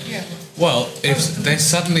sky. yeah. Well, if they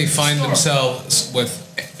suddenly find Sure. themselves with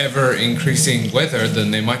ever increasing weather,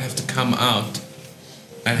 then they might have to come out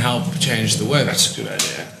and help change the weather. That's a good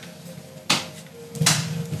idea.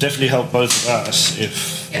 Definitely help both of us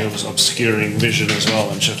if there was obscuring vision as well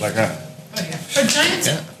and shit like that. Oh yeah. Are giants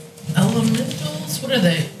Yeah. elementals? What are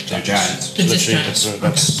they? They're giants. They're just Literally,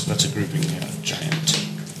 giants. that's a grouping. Yeah, giant.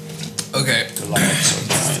 Okay, Goliaths are it's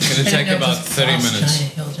giants. gonna I don't take know, about 'cause 30 Frost minutes.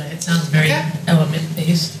 Giant, Hill Giant. It sounds very Okay. element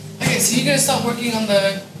based. Okay, so you're gonna start working on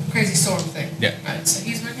the crazy storm thing. Yeah. Right. So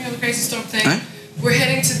he's working on the crazy storm thing. Alright. We're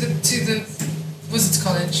heading to the Wizards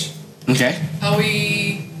College. Okay. Are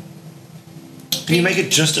we? Can you make it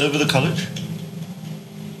just over the college?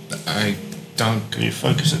 I don't Can you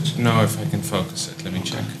focus it? know if I can focus it. Let me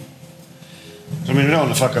check. I mean, we don't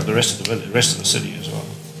want to fuck up the rest of the rest of the city as well.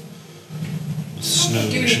 With snow Do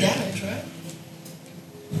and any shit. damage, right?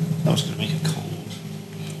 That was going to make it cold.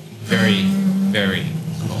 Very, very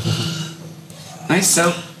cold. Nice.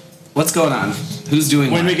 So, what's going on? Who's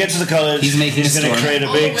doing When what? we get to the college, He's making a going to storm. create a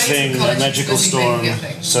On the big way to thing, the a college, magical he's busy making storm, a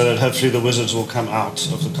thing. so that hopefully the wizards will come out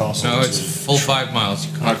of the castle. No, it's to- full 5 miles.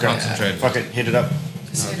 You can't Okay. concentrate. Fuck it, hit it up.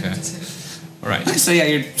 Just hit it, Okay. just hit it. All right. Nice. So yeah,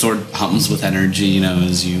 your sword hums with energy, you know,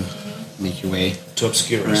 as you make your way. To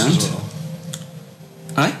obscure us Around. as well.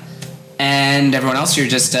 Alright. And everyone else, you're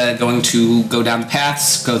just going to go down the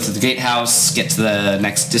paths, go through the gatehouse, get to the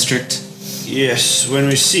next district. Yes, when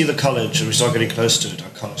we see the college and we start getting close to it, I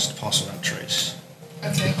cast Pass Without Trace.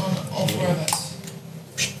 Okay, on all four of us.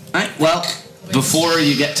 Alright, well, before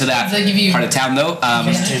you get to that Does that give you- part of town, though,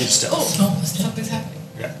 Okay. 10 stealth. Oh, let's do it. something's happening.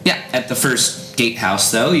 yeah, at the first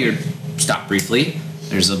gatehouse, though, you're stopped briefly.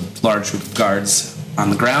 There's a large group of guards on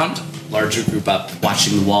the ground, larger group up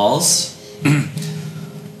watching the walls.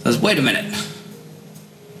 Says, wait a minute.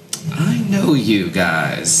 I know you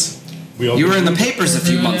guys. We are You were in the papers a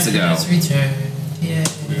few Everyone months ago. has returned. Yeah,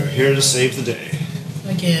 We are here to save the day.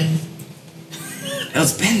 again.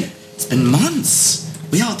 It's been months.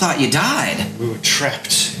 We all thought you died. We were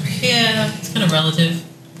trapped. Yeah, it's kind of relative.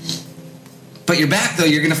 But you're back, though.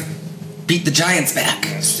 You're gonna beat the giants back.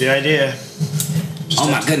 That's the idea. Just Oh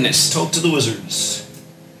my have to goodness. Talk to the wizards.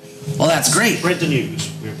 Well, that's great. Spread the news.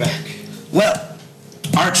 We're back. Well,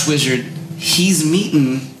 Archwizard, he's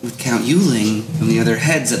meeting with Count Yuling and the other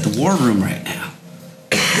heads at the war room right now.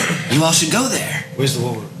 You all should go there. Where's the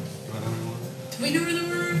war room? Do I know anyone? Do we know where the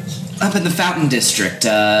word is? Up in the Fountain District,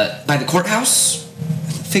 by the courthouse.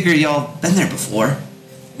 I figure y'all been there before.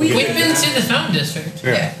 We've been to the Fountain District.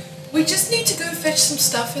 Yeah. We just need to go fetch some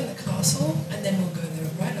stuff in the castle, and then we'll go there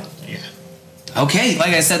right after. Yeah. Okay,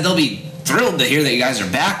 like I said, they'll be thrilled to hear that you guys are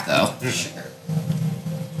back, though. Sure.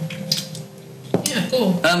 Yeah,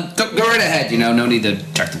 cool. Go right ahead. You know, no need to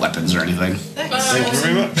check the weapons or anything. Thanks. Thank you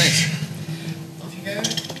very much. Off you go.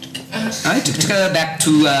 All right, took back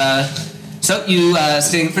to. So you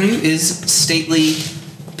standing in front of you is stately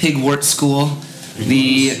Pigwort School,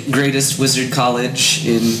 the greatest wizard college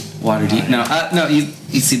in Waterdeep. No,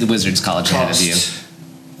 you see the Wizards College ahead of you.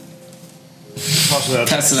 Pass Without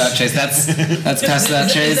Pass without chase. That's pass without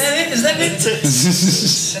Is chase. that it? Is that it?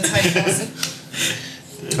 That's how you pass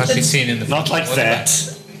it. Must be seen in the Not like what that.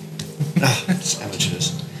 Ah, it's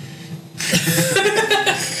amateurs.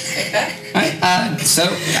 Take that. Alright, so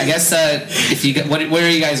I guess if you get, where are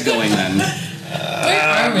you guys going then? Where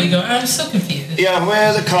are we going? I'm so confused. Yeah,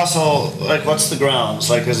 where the castle, like, what's the grounds?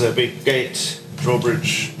 Like, is there a big gate,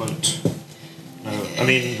 drawbridge, moat? No, I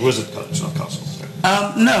mean, wizard college, not castle.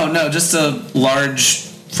 No, just a large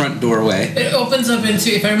front doorway. It opens up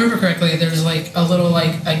into, if I remember correctly, there's like a little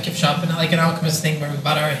like a gift shop and like an alchemist thing where we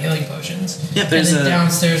bought our healing potions. Yep, and there's then a-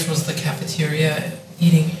 downstairs was the cafeteria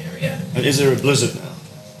eating area. And is there a blizzard now?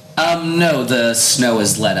 No, the snow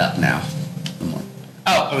is let up now.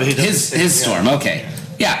 Oh, he doesn't his say- his yeah. storm. Okay,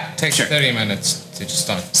 yeah, Takes sure. 30 minutes to just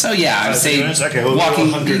start. So yeah, I would 30 say minutes? Okay, we'll go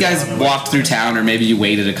walking. 100 You guys down and walked wait. through town, or maybe you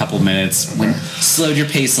waited a couple minutes, when slowed your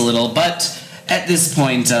pace a little. But at this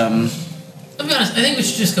point, I'll be honest, I think we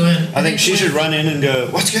should just go in. I think she should run in and go,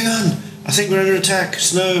 what's going on? I think we're under attack.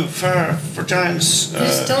 Snow, fur, for giants. I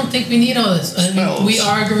just don't think we need all this. I mean, spells. we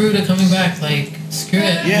are Garuda coming back. Like, screw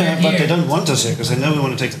it. Yeah, we're but here. they don't want us here because they know we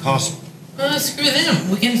want to take the castle. Screw them.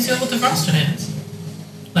 We can deal with the Froster hands.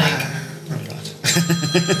 Like, Oh, God.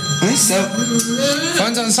 so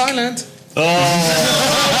Phone's on silent.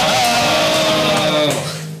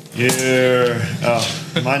 Yeah.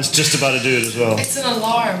 Oh, mine's just about to do it as well. It's an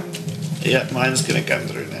alarm. Yeah, mine's going to come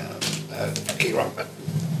through now. Okay, wrong button.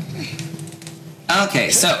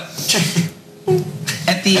 okay, so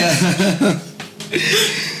at the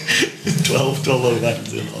 12 level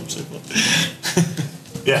buttons in on so far.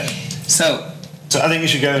 Yeah. so So I think you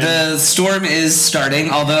should go in. the storm is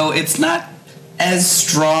starting, although it's not as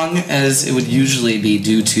strong as it would usually be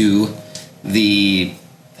due to the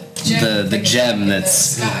gem in the that's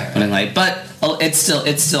sky, right? putting light, but it's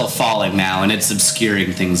still falling now and it's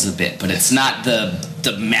obscuring things a bit, but it's not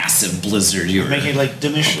the massive blizzard you were. Make it like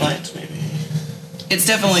dimish light, maybe. It's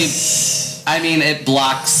definitely, I mean, it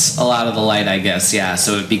blocks a lot of the light, I guess, yeah,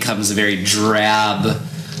 so it becomes a very drab,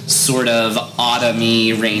 sort of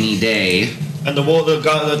autumny, rainy day. And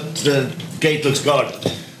the gate looks guarded.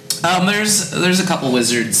 There's a couple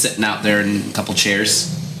wizards sitting out there in a couple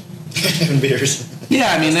chairs. Having beers.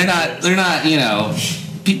 Yeah, I mean they're not you know,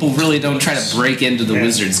 people really don't try to break into the Yeah.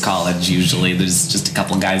 wizards college usually. There's just a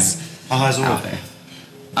couple guys How high's the out wall? there.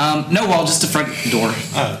 No wall, just a front door.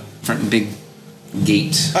 Oh. Front big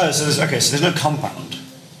gate. Oh, so there's no compound.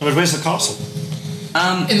 But where's the castle?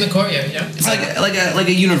 In the courtyard, yeah. It's like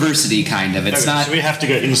a university kind of. It's Okay, not. So we have to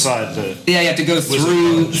go inside the. Yeah, you have to go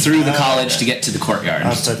through the college to get to the courtyard,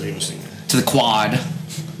 That's totally interesting. to the quad.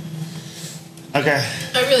 Okay.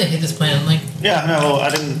 I really hate this plan. Like, Yeah, no, well, I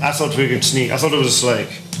didn't. I thought we could sneak. I thought it was like.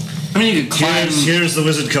 I mean, you could climb. Here's the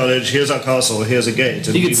wizard college. Here's our castle. Here's a gate.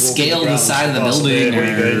 And You could we walk scale the around side of the castle building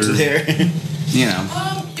there, we go into or- there. You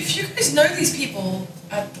know. If you guys know these people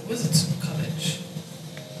at the Wizards College,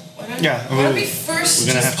 why don't, Yeah, why don't we we're first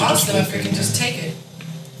gonna just have to ask just them if walk we in, can just yeah. take it?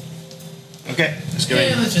 Okay, let's go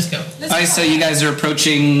yeah, in. let's just go. Alright, so you guys are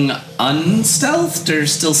approaching unstealthed or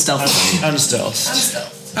still stealthily? Unstealth. I'm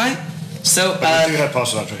stealth. Alright. So I do have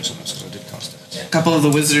partial trace on us because I did cast it. a couple of the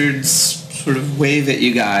wizards sort of wave at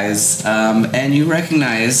you guys, and you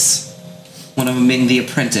recognize one of them being the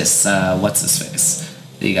apprentice, what's his face,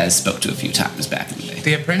 that you guys spoke to a few times back in the day.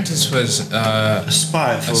 The apprentice was A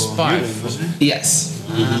spy for spy you, for- wasn't it? Yes.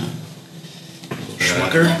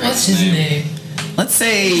 Schmucker. What's his name? Let's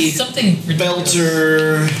say Something ridiculous.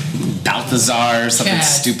 Belter. Balthazar, something Chad.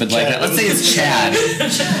 stupid like that. Let's say it's Chad.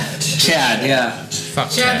 Chad, yeah. fuck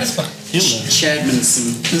Chad Chad. this one. You'll know.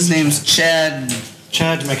 Chadmanson. His name's Chad.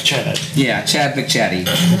 Chad McChad. Yeah, Chad McChatty.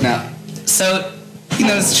 No. So, you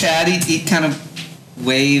notice Chad, he kind of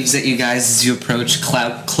waves at you guys as you approach,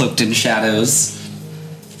 cloaked in shadows.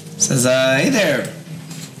 Says, hey there.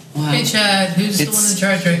 Wow. Hey Chad, who's the one It's- in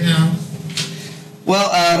charge right now? Well,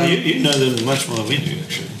 Oh, you know them much more than we do,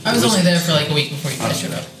 actually. I was only there for like a week before you guys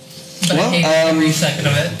showed up. But Well, I hate every second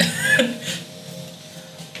of it.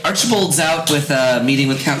 Archibald's out with a meeting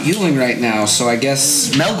with Count Ewing right now, so I guess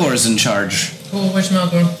Melgor's in charge. Cool, where's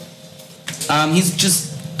Melgor? He's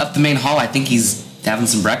just up the main hall. I think he's having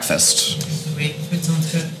some breakfast. Sweet, food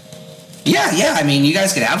sounds good. Yeah, I mean, you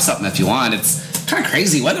guys could have something if you want. It's kind of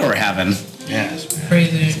crazy weather we're having. Yes, man.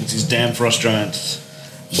 Crazy. It's these damn frost giants.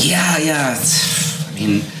 Yeah. I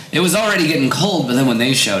mean, it was already getting cold, but then when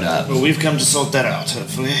they showed up, But we've come to sort that out,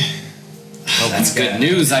 hopefully. that's good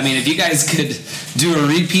news. I mean, if you guys could do a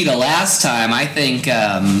repeat of last time, I think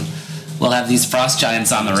we'll have these frost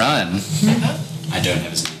giants on the run. I don't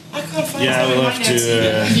have his name. I can't find Yeah, something we'll in have my to. notes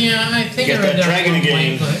either. Yeah, I think Get I read that dragon at one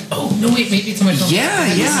again. point, but oh no, wait, maybe it's on my phone. Yeah,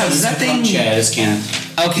 is that thing? Chad is canon.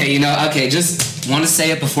 Okay, just want to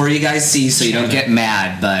say it before you guys see so you don't get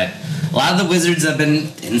mad, but a lot of the wizards have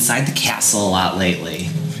been inside the castle a lot lately.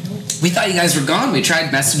 We thought you guys were gone. We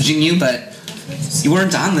tried messaging you, but you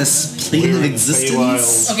weren't on this plane We were of in the existence.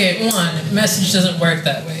 Feywild. Okay, one, message doesn't work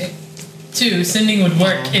that way. Two, sending would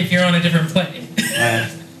work if you're on a different plane.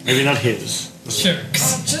 Maybe not his. Sure.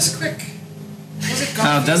 Just quick. Was it Oh,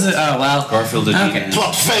 Garfield? does it? Oh, well. Garfield did Okay.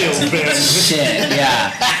 Plot failed, man. Shit,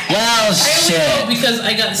 yeah. Well, I only know shit. because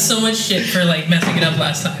I got so much shit for like messing it up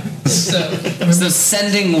last time. So, So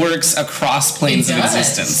sending works across planes It of does.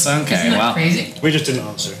 existence. Okay, Isn't that well. crazy? We just didn't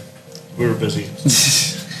answer. We were busy.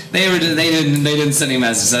 they didn't send any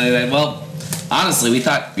message. So they said, well, honestly, we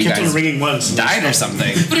thought you Kept on guys ringing once. and died or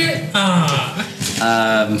something.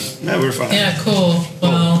 No, we're fine. Yeah, cool.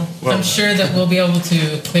 Well, Well. I'm sure that we'll be able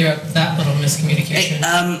to clear up that little Hey,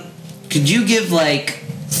 miscommunication. could you give like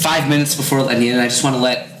 5 minutes before letting you in? I just want to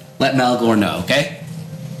let Melgor know, okay?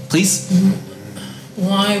 Please?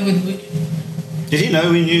 Why would we? Did he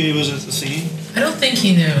know we knew he was at the scene? I don't think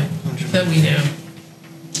he knew that we knew.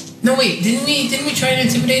 No, wait. Didn't we try to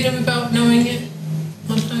intimidate him about knowing it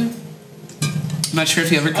one time? I'm not sure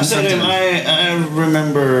if you ever I said to confronted him, him. I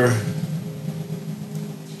remember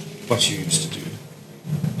what you used to do.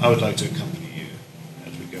 I would like to accompany you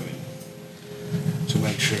as we go in to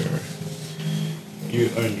make sure you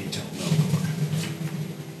only tell Melkor.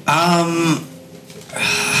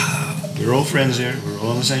 We're all friends here. We're all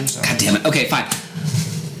on the same side. God damn it. Okay, fine.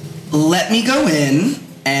 Let me go in,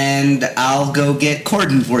 and I'll go get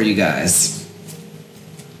Corden for you guys.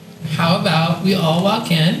 How about we all walk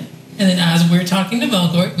in, and then as we're talking to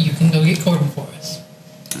Melkor, you can go get Corden for us.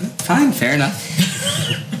 Fine, fair enough.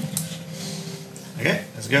 Okay,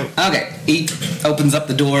 let's go. Okay, he opens up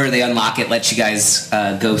the door, they unlock it, let you guys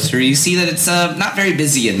go through. You see that it's not very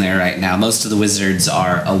busy in there right now. Most of the wizards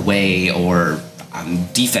are away or on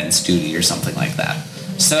defense duty or something like that.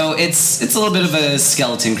 So it's a little bit of a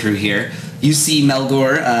skeleton crew here. You see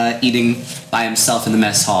Melgor eating by himself in the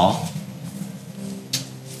mess hall.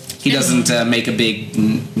 He doesn't make a big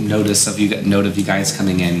note of you guys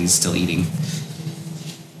coming in. He's still eating.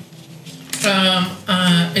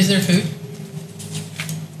 Is there food?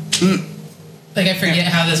 Like, I forget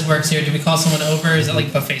how this works here. Do we call someone over? Is it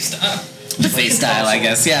like buffet style? Buffet style, I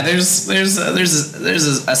guess. Yeah, there's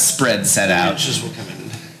a spread set out. Just will come in.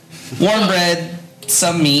 Warm bread,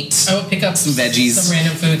 some meat, I will pick up some veggies. some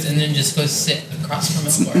random foods, and then just go sit across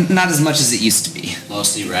from Melkor. Not as much as it used to be.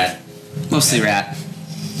 Mostly rat. Mostly rat.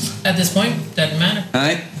 At this point, doesn't matter. All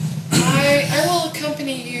right. I will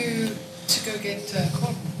accompany you to go get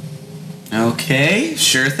corn. Okay,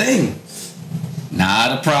 sure thing.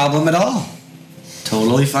 Not a problem at all.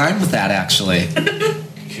 Totally fine with that, actually.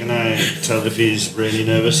 Can I tell if he's really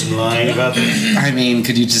nervous and lying about it? I mean,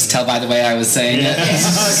 could you just tell by the way I was saying it? Okay,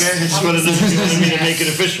 I just wanted me to make it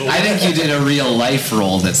official. I think you did a real life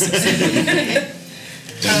role that succeeded.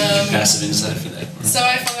 Don't need passive insight for that. So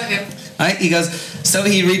I follow him. All right, he goes. So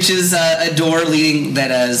he reaches a door leading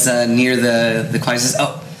that is near the quiet. He says,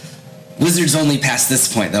 "Oh, wizards only past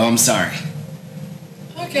this point, though. I'm sorry."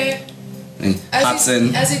 Okay. And he hops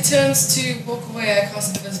in. As he turns to walk away, I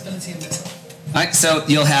cast invisibility in this. All right, so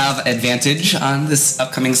you'll have advantage on this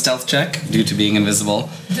upcoming stealth check due to being invisible.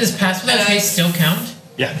 Does pass without trace still count?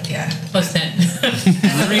 Yeah. Yeah. Plus 10.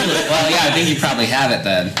 Really? Well, yeah, I think you probably have it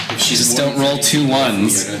then. If she's Just more don't than roll 50 two feet away from me,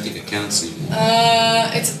 ones. I don't think it counts anymore.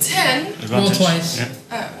 It's a 10. Roll twice. Yeah.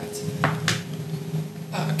 Oh, right.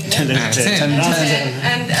 Oh, okay. 10 and 10. 10.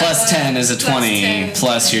 And, Plus 10 is a plus 20, 10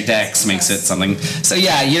 plus your dex makes it something. So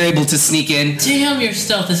yeah, you're able to sneak in. Damn, your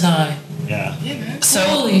stealth is high. Yeah. You know. So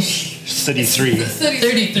Holy sh! 33.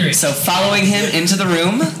 33. So following him into the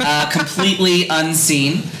room, completely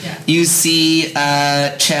unseen, Yeah. you see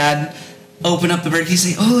Chad open up the bird key,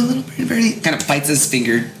 say, "Oh, a little birdie," kind of bites his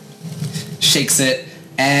finger, shakes it,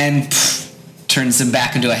 and turns him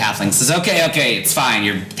back into a halfling. Says, "Okay, it's fine.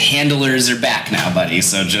 Your handlers are back now, buddy.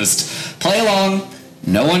 So just play along.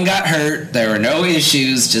 No one got hurt. There were no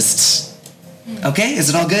issues. Just okay. Is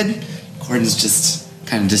it all good?" Gordon's just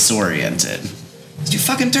kind of disoriented. You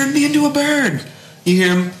fucking turned me into a bird. You hear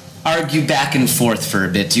him argue back and forth for a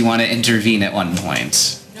bit. Do you want to intervene at one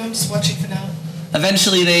point? No, I'm just watching for now.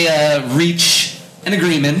 Eventually, they reach an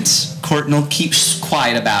agreement. Corton keeps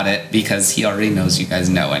quiet about it because he already knows you guys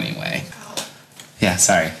know anyway. Yeah,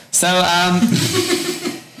 sorry. So,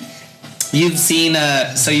 you've seen.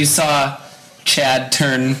 So you saw Chad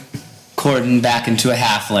turn Corton back into a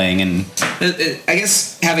halfling, and I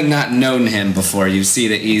guess having not known him before, you see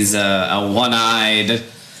that he's a one-eyed,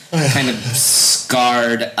 kind of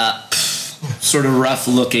scarred up, sort of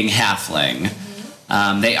rough-looking halfling.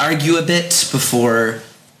 They argue a bit before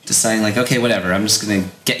deciding, like, okay, whatever, I'm just gonna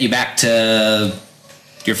get you back to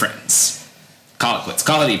your friends. Call it quits,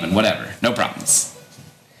 call it even, whatever, no problems.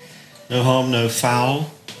 No harm, no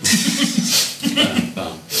foul.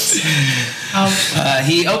 Bum.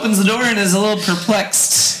 He opens the door and is a little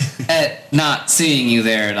perplexed at not seeing you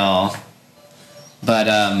there at all. But,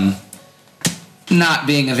 not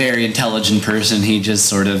being a very intelligent person, he just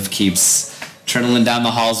sort of keeps trundling down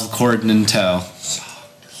the halls with Corden in tow.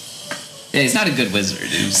 Yeah, he's not a good wizard.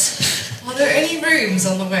 Are there any rooms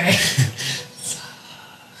on the way?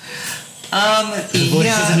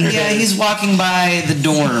 Yeah, he's walking by the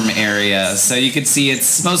dorm area, so you can see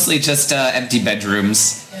it's mostly just empty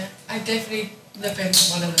bedrooms. Yeah, I definitely look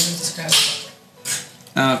into one of them and describe it.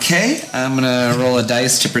 Okay, I'm gonna roll a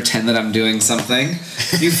dice to pretend that I'm doing something.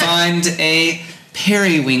 You find a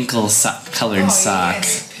periwinkle colored sock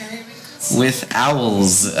Yes, periwinkles. with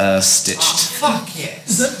owls Oh, stitched. fuck yes.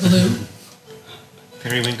 Is that blue?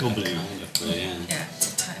 Periwinkle blue. Kind of, but yeah. Yeah,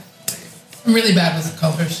 it's a type. I'm really bad with the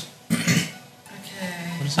colors. Okay.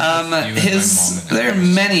 There are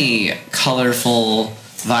many colorful,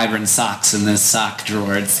 vibrant socks in this sock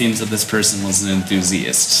drawer. It seems that this person was an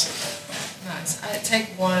enthusiast. Nice. I take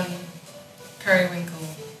one periwinkle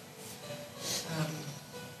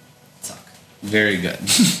sock. Very good.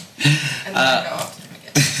 And then I go after him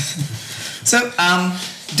again. So,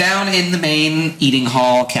 down in the main eating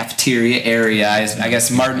hall cafeteria area, I guess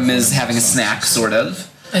Martin is having a snack, sort of,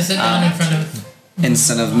 I sit down in front of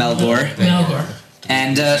instead of Melgor. Melgor.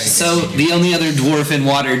 And so the only other dwarf in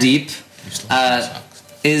Waterdeep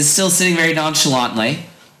is still sitting very nonchalantly,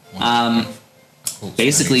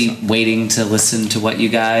 basically waiting to listen to what you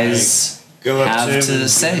guys Go up have to him to and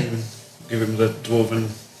say. Give him the dwarven,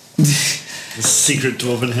 the secret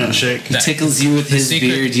dwarven handshake. He tickles you with his secret-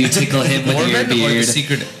 beard, you tickle him with your Dwarven or the beard.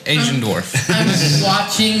 secret Asian dwarf? I'm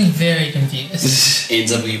watching, very confused.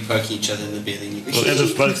 Ends up you poking each other in the belly and you Well, end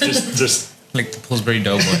up both just Like the Pillsbury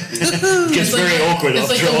Doughboy. gets It's like very awkward It's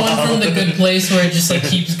like after the a one while. from The Good Place where it just like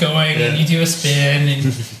keeps going and you do a spin and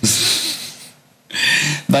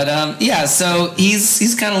But yeah, so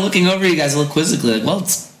he's kind of looking over you guys a little quizzically, like, well,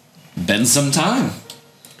 it's been some time.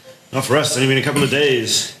 Not for us, it's only been a couple of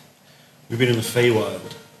days. We've been in the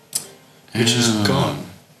Feywild, which is gone,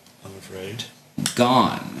 I'm afraid.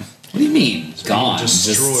 Gone. What do you mean? Gone.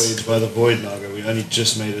 Destroyed by the Void Naga. We only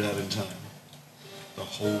just made it out in time. The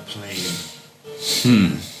whole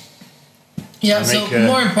plane. Yeah, I so make a-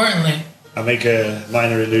 more importantly, I make a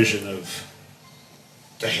minor illusion of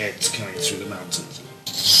the heads coming through the mountains.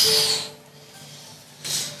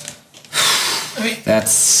 I mean,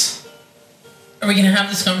 That's are we gonna have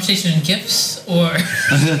this conversation in gifts or?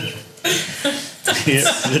 Yeah,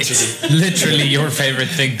 literally. Literally your favorite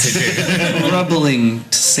thing to do. troubling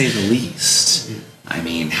to say the least. I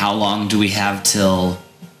mean, how long do we have till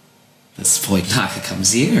this Void Naga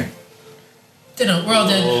comes here? Dunno, we're all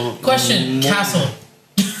dead. Question, castle.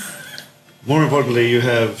 More importantly, you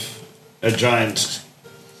have a giant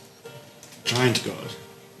god,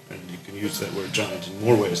 and you can use that word giant in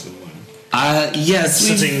more ways than one. Yes,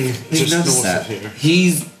 Sitting we've just noticed north that. of here.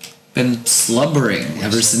 He's been slumbering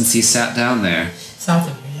ever since he sat down there. South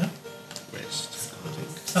of you, yeah? West, I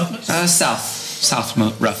think.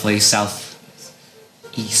 Southwest? Roughly south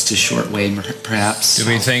east, a short way, perhaps. Do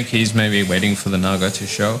we think he's maybe waiting for the Naga to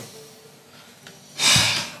show?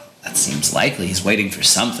 That seems likely. He's waiting for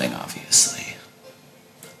something, obviously.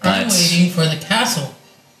 I'm But- waiting for the castle.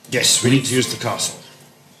 Yes, we need to use the castle.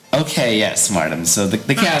 Okay, yes, Martin. So the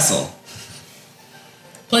castle.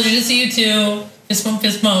 Pleasure to see you too. Fist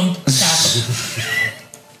bump, castle.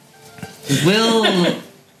 Will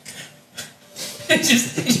It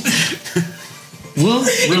just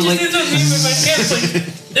relate. is what me with my hands like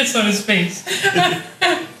this on his face.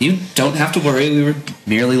 You don't have to worry. We were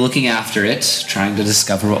merely looking after it, trying to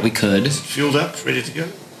discover what we could. Fueled up, ready to go.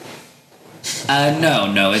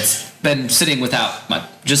 No. It's been sitting without much,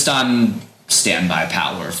 just on standby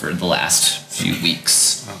power for the last few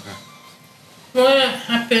weeks. Okay. What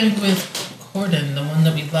happened with Corden, the one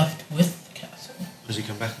that we left with the castle? Has he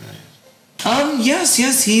come back now? Yes,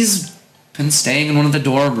 he's been staying in one of the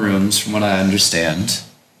dorm rooms, from what I understand.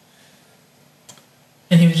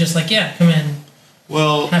 And he was just like, yeah, come in.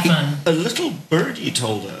 Well, Have fun. a little birdie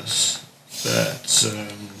told us that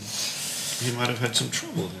he might have had some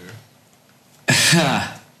trouble here.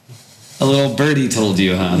 A little birdie told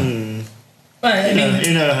you, huh? But I mean,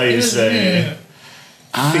 You know how it you was- say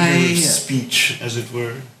figure I, of speech, as it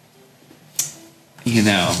were.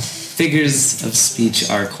 figures of speech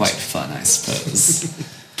are quite fun, I suppose.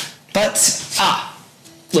 But,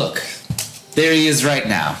 look, there he is right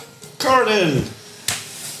now. Corden!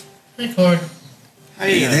 Hey, Cord.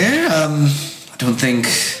 Hey there. I don't think I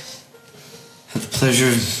had the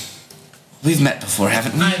pleasure. We've met before,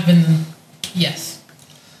 haven't we? I've been, yes.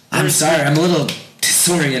 I'm sorry, I'm a little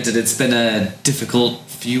disoriented. It's been a difficult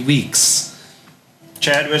few weeks.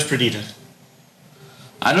 Chad, where's Perdita?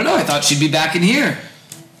 I don't know, I thought she'd be back in here.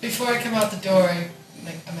 Before I come out the door, I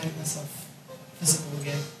make myself visible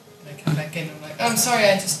again. And I come back in and I'm like, oh, I'm sorry,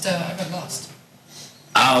 I got lost.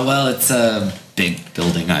 Well, it's a big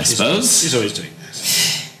building, I suppose. He's always doing that.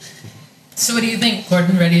 So what do you think,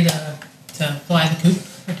 Corden? Ready to fly the coop?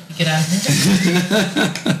 Or to get out of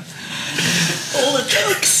here? All the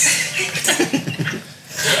jokes!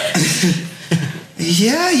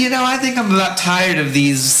 Yeah, I think I'm about tired of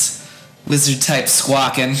these wizard types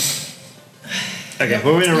squawking. Okay,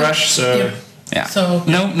 well, we're in a rush, so Yep. Yeah. So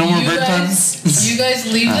no more you bird guys- puns. You guys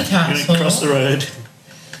leave the we're gonna castle. cross the road.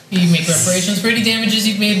 You make reparations for any damages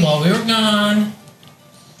you've made while we were gone.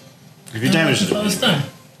 Have you damaged That's all it's it? done.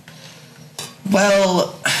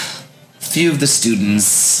 Well, a few of the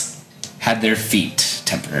students had their feet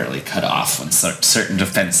temporarily cut off when certain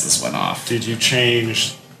defenses went off. Did you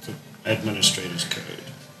change the administrator's code?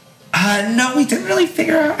 No, we didn't really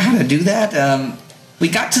figure out how to do that. We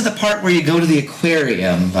got to the part where you go to the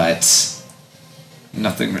aquarium, but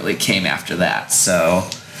nothing really came after that, so...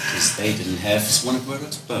 Because they didn't have one of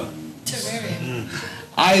Robert's bones. Terrarium.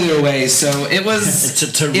 Either way, so it was... It's a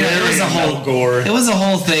terrarium, it was a whole, Melgor. It was a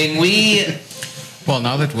whole thing. We Well,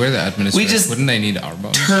 now that we're the administrators, just wouldn't they need our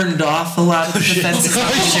bones? turned off a lot of the defenses.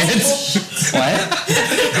 What?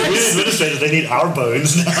 We're the administrators, they need our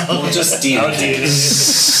bones now. Well, just Our DNA.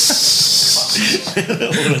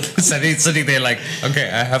 Sitting there like, okay,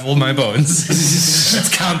 I have all my bones. Let's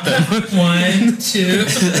count them. 1, 2.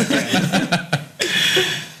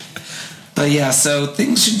 But yeah, so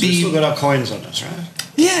things should We still be... got our coins on us, right?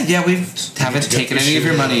 Yeah, we haven't taken any of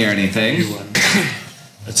your money or New anything. one.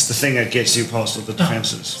 That's the thing that gets you past all the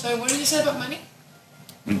defenses. So what did you say about money?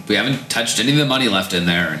 We haven't touched any of the money left in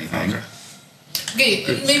there or anything. Okay. Okay,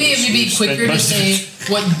 maybe if you'd be Spend quicker to most of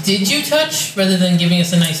say what did you touch rather than giving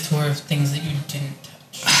us a nice tour of things that you didn't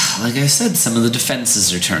touch. Like I said, some of the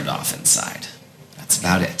defenses are turned off inside. That's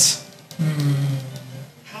about it.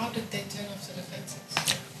 How did they turn off the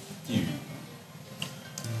defenses?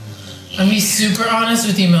 I'm be super honest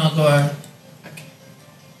with you, Melkor. Okay.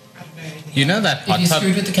 I don't know anything. You know that If hot you tub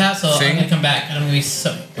screwed with the castle, thing? I'm gonna come back and I'm gonna be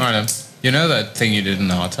so. Artem, you know that thing you did in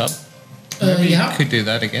the hot tub? Maybe Yeah. you could do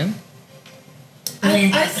that again. I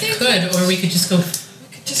mean, I I think- could, or we could just go. We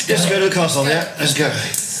could just go. Let's go to the castle, yeah? Let's go.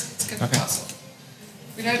 Let's go to the castle.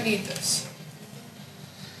 We don't need this.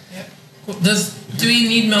 Yep. Do we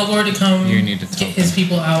need Melkor to come? You need to get tell his them.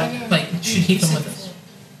 people I out. know. Like, should he come with us?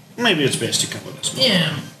 Maybe it's best to come with us.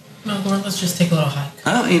 Yeah, Melkor. Let's just take a little hike.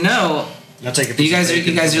 Oh, you know, I'll take a you piece of guys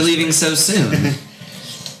bacon are for this leaving trip. so soon.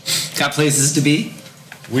 Got places to be?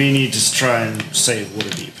 We need to try and save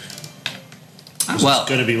Waterdeep. Well, It's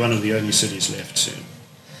going to be one of the only cities left soon.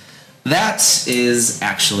 that is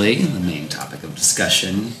actually the main topic of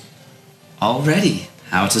discussion already.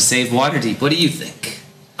 How to save Waterdeep. What do you think?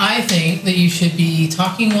 I think that you should be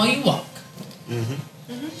talking while you walk.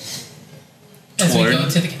 As we Or- go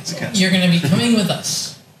to the castle. castle. You're going to be coming with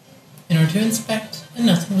us in order to inspect, and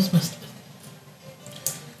nothing was messed with.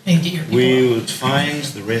 And get your people We out. would find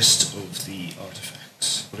the rest of the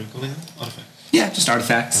artifacts. What are we calling them? Artifacts. Yeah, just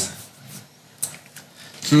artifacts.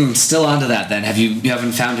 Still onto that then. You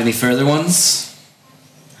haven't found any further ones?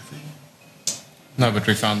 No, but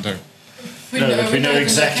we found her. We No, but we know the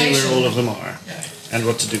exactly where location. all of them are Yeah. and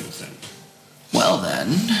what to do with them. Well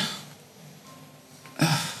then.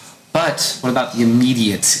 But what about the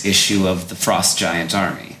immediate issue of the Frost Giant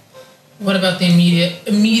army? What about the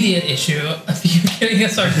immediate issue of you getting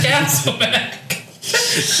us our castle back?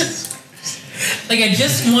 Like, I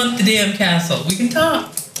just want the damn castle. We can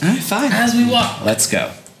talk Alright, fine. as we walk. Let's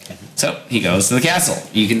go. So he goes to the castle.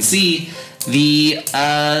 You can see the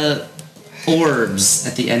orbs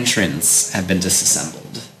at the entrance have been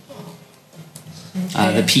disassembled.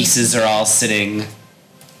 The pieces are all sitting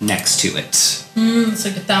next to it. It's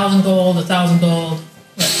like 1,000 gold, 1,000 gold.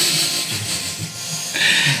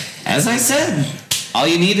 As I said, all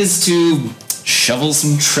you need is to shovel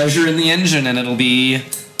some treasure in the engine and it'll be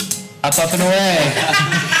up, up, and away.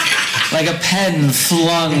 Like a pen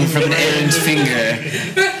flung from an errant finger.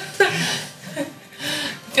 I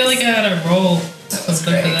feel like I had to roll something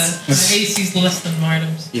for that. My AC's less than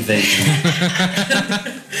Martin's. Evasion.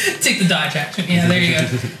 Take the dodge action. Yeah, there you go.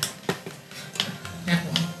 Yeah.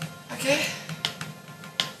 Okay.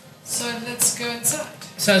 So let's go inside.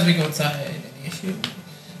 So as we go inside, any issue?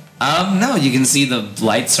 No, you can see the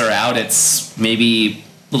lights are out. It's maybe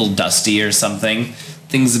a little dusty or something.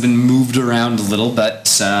 Things have been moved around a little,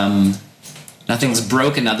 but nothing's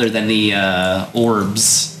broken other than the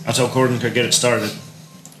orbs. I tell Corden to get it started.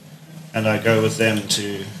 And I go with them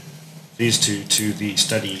these two to the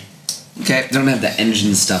study. Okay, don't have the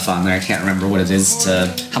engine stuff on there. I can't remember what it is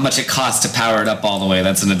how much it costs to power it up all the way.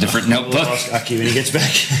 That's in a different We'll notebook. ask Aki when he gets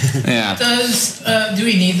back. Yeah. Do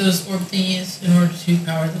we need those orb thingies in order to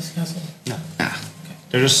power this castle? Ah,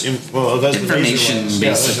 They're just, those are the laser Information, ones. Yeah,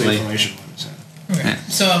 those are the basically. information ones. Yeah. Okay.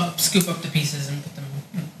 So I'll scoop up the pieces and put them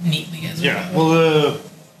neatly as Yeah, well,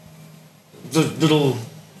 the little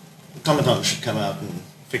commandant should come out and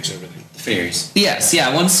fix everything. The fairies. Yes,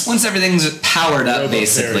 yeah. Once everything's powered up, Robo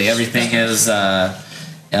basically, fairies. everything is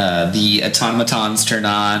the automatons turn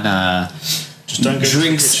on. Just don't go to the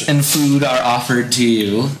Drinks kitchen. and food are offered to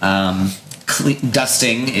you.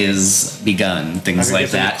 Dusting is begun. Things I like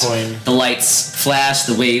can that. give them a coin. The lights flash.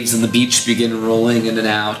 The waves on the beach begin rolling in and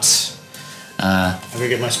out. I'm gonna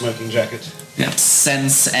get my smoking jacket. Yep.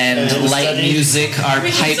 Scents and And light study. music are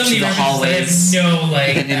piped Somebody through the hallways No,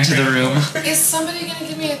 like and into the room. Is somebody gonna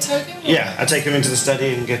give me a token? Yeah, I take them into the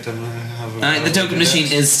study and get them. The token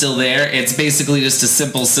machine is still there. It's basically just a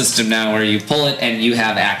simple system now where you pull it and you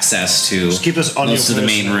have access to Just keep this on most your of the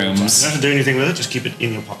main person all the time. rooms. You don't have to do anything with it. Just keep it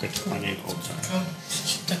in your pocket on you all the time. Oh,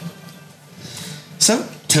 So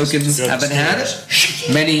tokens Good have been had.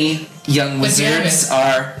 Many young But you have wizards it.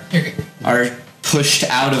 are Here, are pushed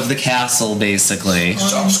out of the castle, basically.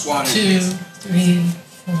 One, 2, 3,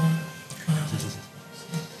 4, 5.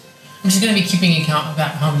 I'm just gonna be keeping account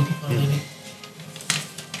about how many people are leaving.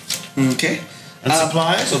 Okay. And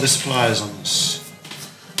supplies, or the supplies on this?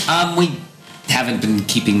 We haven't been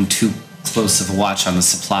keeping too close of a watch on the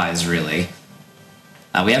supplies, really.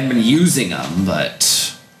 We haven't been using them,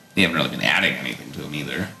 but we haven't really been adding anything to them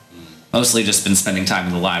either. Mostly just been spending time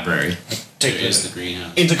in the library. Take There is the the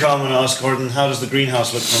greenhouse. intercom and ask Gordon, how does the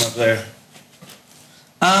greenhouse look from up there?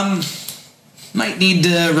 Might need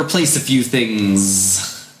to replace a few things.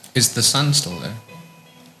 Is the sun still there?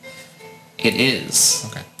 It is.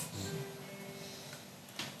 Okay.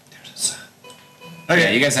 Yeah,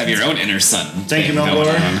 you guys have your own inner sun. Thank you, thing going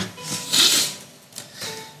Melkor. on.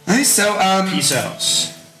 Alright, so, Peace out.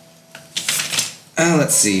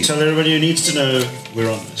 let's see. Tell everybody who needs to know we're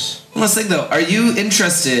on this. One last thing though, are you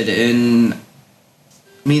interested in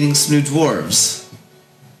meeting some new dwarves?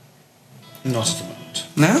 Not at the moment.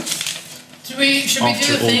 No? Should we do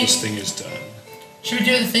After the all thing? this thing is done. Should we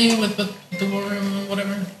do the thing with the war room or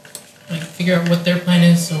whatever? Like figure out what their plan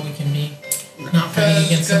is so we can be not fighting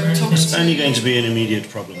against them or anything. It's only going to be an immediate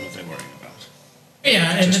problem that they're worrying about.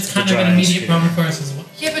 Yeah, and Just it's the kind of an giants immediate here. problem for us as well.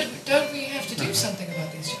 Yeah, but don't we have to do something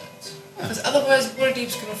about these giants? Because otherwise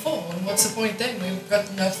Waterdeep's gonna fall, and what's the point then? We've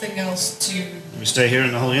got nothing else to... We stay here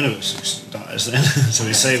and the whole universe dies then. So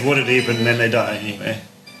we save Waterdeep and then they die anyway.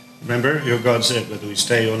 Remember, your god said whether we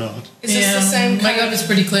stay or not. Is this the same my kind god of- was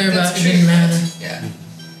pretty clear about That's it didn't true. matter. Yeah.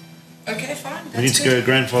 Okay, fine. We need to go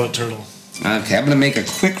grandfather turtle. Okay, I'm gonna make a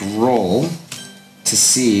quick roll to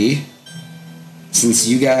see, since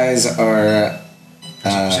you guys are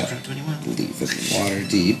Separate 21. leaving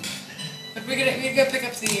Waterdeep. But we're gonna go pick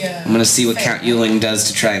up the. I'm gonna see what Fae. Count Euling does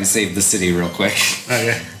to try and save the city real quick. Oh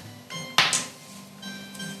yeah.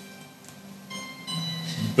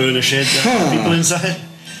 Burn a shed down, put people inside.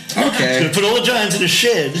 Okay. Gonna put all the giants in a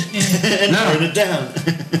shed and No. burn it down.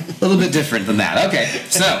 A little bit different than that. Okay,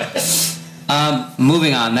 so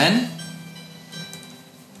moving on then.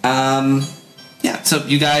 Yeah, so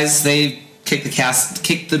you guys they kick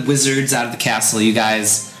the wizards out of the castle. You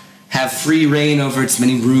guys have free reign over its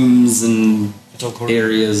many rooms and It's all correct.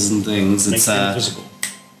 areas and things. Make It's them invisible.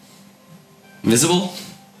 invisible.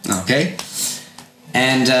 Okay,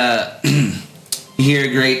 and you hear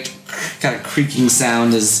a great kind of creaking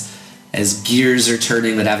sound as gears are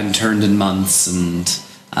turning that haven't turned in months, and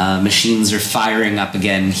machines are firing up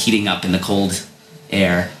again, heating up in the cold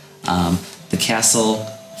air. The castle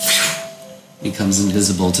becomes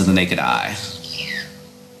invisible to the naked eye.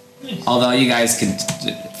 Although you guys can,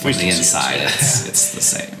 from We the can see it. inside, it's the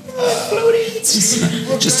same.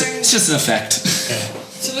 It's just an effect.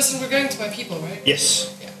 So listen, we're going to my people, right?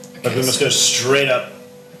 Yes. Yeah. Okay, But we must go straight up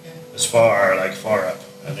Okay. as far up.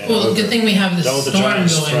 And then Well, over. good thing we have this All the storm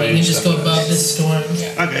giants going. We throwing can just go stuff. above this storm.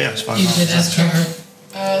 Yeah. Okay, yeah, it's fine. Use it as cover.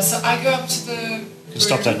 So I go up to the. You can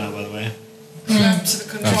stop that now, by the way. Go up to the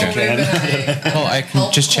control Okay. room and I. Well, I can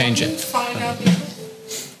help just change Colton it. Find out people.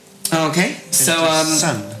 Okay, so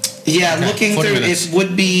Sun. yeah, Okay, looking 40 through minutes. it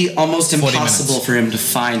would be almost 40 impossible minutes. for him to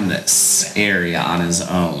find this area on his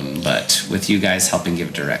own, but with you guys helping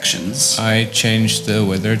give directions. I changed the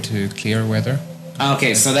weather to clear weather.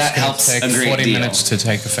 Okay, so that helps Take a great 40 deal. minutes to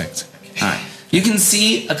take effect. All right. You can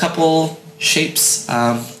see a couple shapes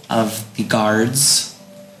of the guards,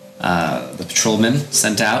 the patrolmen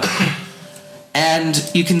sent out, and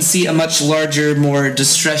you can see a much larger, more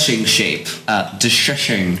distressing shape.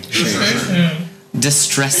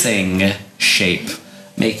 Distressing shape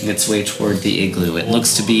making its way toward the igloo. It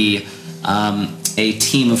looks to be a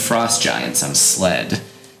team of frost giants on a sled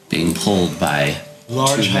being pulled by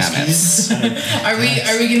Large two mammoths. huskies. Are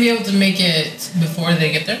we gonna be able to make it before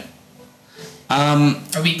they get there?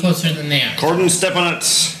 Are we closer than they are? Corden, step on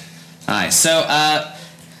it. Alright, so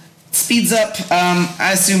speeds up.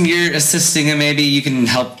 I assume you're assisting him. Maybe you can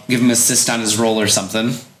help give him assist on his roll or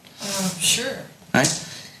something. Sure. Alright?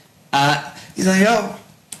 He's like, yo,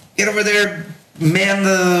 get over there, man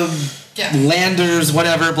the Yeah. landers,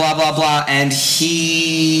 whatever, blah, blah, blah. And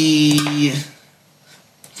he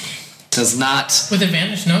does not With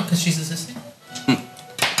advantage, no, because she's assisting.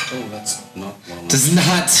 Oh, that's not what I does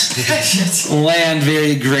not Shit. land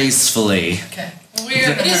very gracefully. Okay.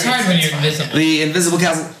 It is hard when you're invisible. The invisible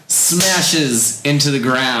castle smashes into the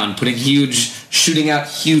ground, shooting out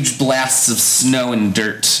huge blasts of snow and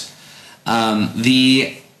dirt.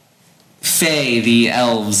 The Fae, the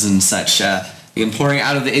elves and such, begin pouring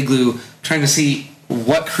out of the igloo, trying to see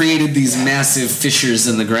what created these massive fissures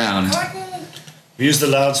in the ground. Corden. Use the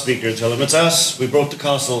loudspeaker. Tell them it's us. We broke the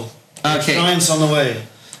castle. There's Okay. giants on the way.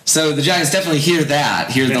 So the giants definitely hear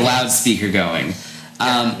the loudspeaker going.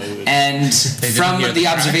 And from hear the the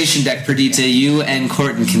crash. observation deck, Perdita, you and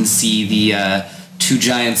Corton can see the two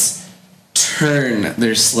giants turn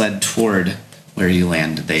their sled toward where you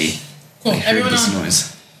landed. They Cool. heard Everyone this on,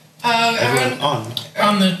 noise. Everyone on.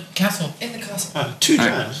 on the castle. In the castle. Two Alright.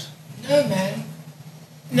 giants. No, man.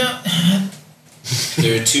 No,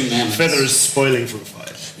 There are two mammoths. Feathers spoiling for a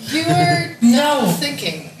fight. You're No. not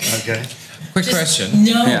thinking. Okay. Quick just question.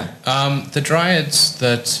 No. Yeah. The dryads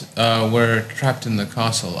that were trapped in the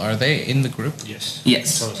castle, are they in the group? Yes.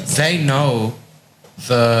 Yes. Tell us. They know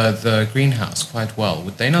the greenhouse quite well.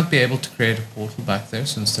 Would they not be able to create a portal back there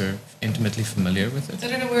since they're intimately familiar with it? I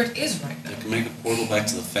don't know where it is right now. You can make a portal back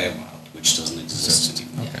to the Feywild, which doesn't exist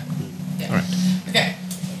anymore. Okay. Yeah. All right. Okay.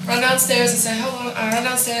 Run downstairs and say, hold on. I run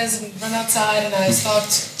downstairs and run outside and I start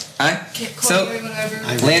Alright. Get So caught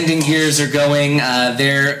whatever. landing gears are going.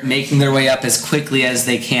 They're making their way up as quickly as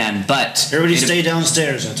they can, but Everybody it- stay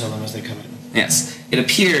downstairs, I tell them as they come in. Yes, it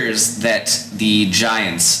appears that the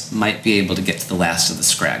giants might be able to get to the last of the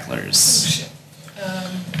scragglers. Shit.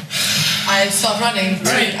 I start running.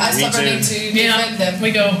 Right, I start me too. running to defend them.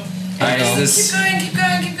 we go. Alright, is Keep this? going, keep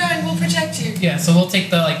going, keep going. We'll protect you. Yeah, so we'll take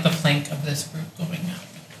the flank of this group going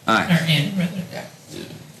out. Alright. Or in, rather.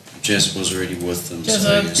 Jessup was already with them.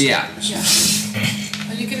 Jessup. So Yeah.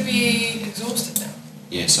 Yeah. Are you gonna be exhausted now?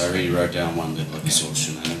 Yes, I already wrote down one little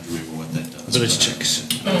exhaustion. I don't remember what that does. Ability but I- checks.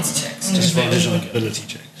 Oh, it's checks. Disadvantage on ability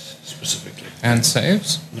checks, specifically. And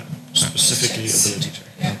saves? No, specifically Checks. ability checks.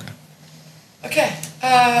 Yeah. Okay.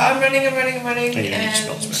 I'm running, And you need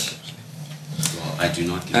spells and back. Well, I do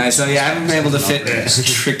not get. Alright, so yeah, I haven't been able to fit Not rest.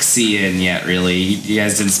 Trixie in yet, really. You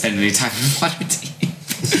guys didn't spend any time in water team.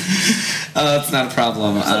 It's not a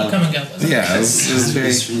problem. So it'll come and go. Yeah, it was very.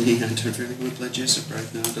 It's really, I don't really want to play Jessup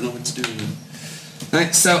right now. I don't know what to do with it.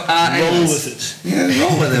 Alright, so Roll anyways. with it. Yeah,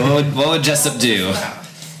 roll with it. What would Jessup do?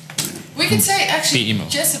 we could say Be actually, emo.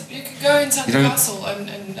 Jessup, you could go inside You the don't- castle and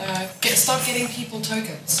start getting people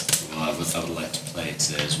tokens. Well, I would like to play it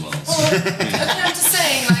today as well. Or, okay, I'm just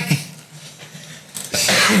saying, like,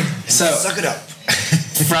 So, Suck it up.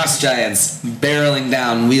 frost giants barreling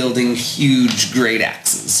down, wielding huge great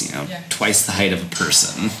axes, Yeah. twice the height of a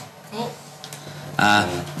person. cool.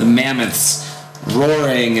 The mammoths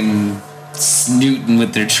roaring and snooting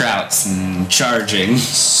with their trouts and charging.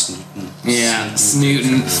 Yeah,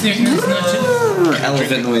 snooting.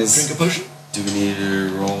 Elephant noise. Drink a potion? Do we need to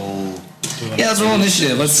roll? Yeah, let's roll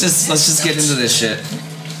initiative. Let's just get into this shit.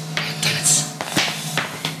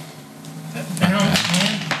 Down,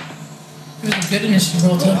 man. It was a good initiative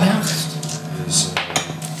roll to the bounce. Is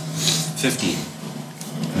 15.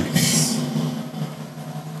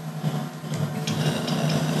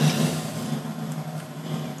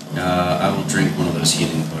 I will drink one of those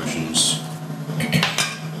healing potions.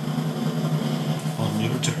 On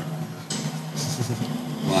your turn.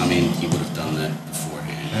 Well, I mean, he would have done that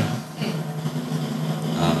beforehand.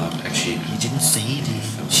 Actually, He didn't say he did.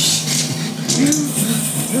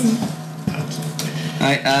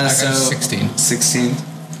 Alright, I got so 16. 16.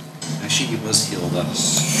 actually, he was healed up.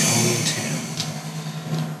 Strong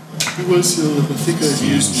 10. He was healed up. I think I've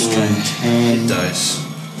used my hit dice.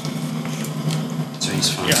 So he's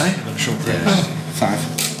fine. Yeah, I'm short rest. Yeah, 5.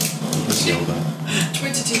 he was healed up.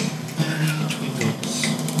 22.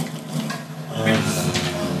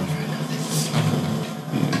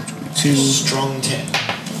 Strong 10.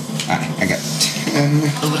 Alright, I got 10.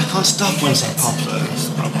 Oh, but I can't stop once I pop though. That's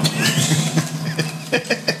the problem.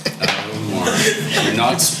 You're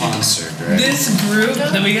not sponsored, right? This group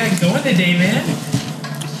that we got going today, man.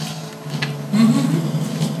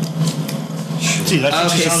 See, that's what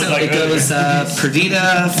Okay, you sounded so like it goes earlier.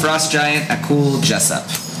 Perdita, Frost Giant, Akul, Jessup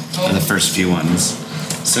are the first few ones.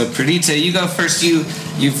 So Perdita, you go first.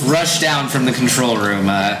 You've rushed down from the control room,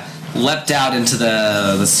 leapt out into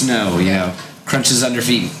the snow. Crunches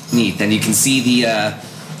underneath, and you can see the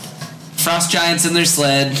Frost Giants in their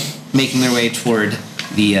sled making their way toward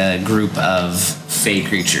the group of fey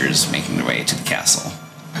creatures making their way to the castle.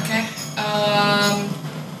 Okay.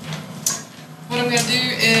 What I'm gonna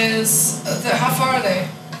do is, how far are they?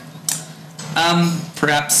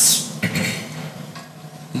 Perhaps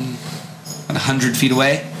 100 feet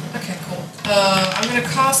away. Okay, cool. I'm gonna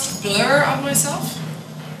cast Blur on myself.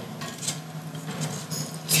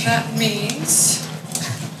 So that means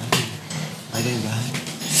I don't know.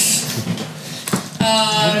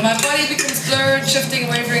 my body becomes blurred, shifting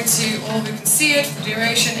and wavering to all who can see it. For the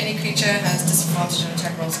duration, any creature has disadvantage on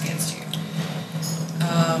attack rolls against you.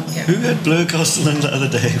 Yeah. Who had blur costume the other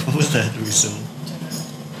day? What was that we saw?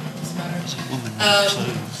 Doesn't matter. Woman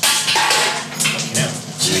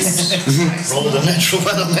Rolled a natural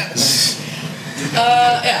one on that.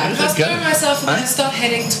 Yeah, I Where does cast it go? Blur myself and then I Huh? start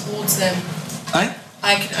heading towards them. Alright.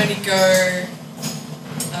 I can only go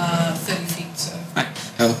 30 feet, so. Alright.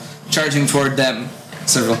 So charging toward them,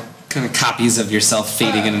 several kind of copies of yourself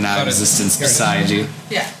fading in and out of Got it. existence Here it is. beside you.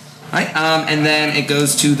 Yeah. Alright, and then it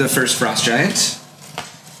goes to the first frost giant.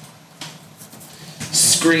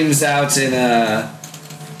 Screams out in a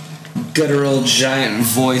guttural giant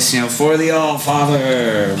voice, for the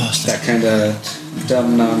All-Father. Bastard. That kind of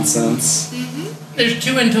dumb nonsense. There's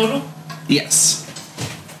 2 in total. Yes.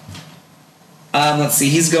 Let's see,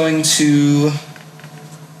 he's going to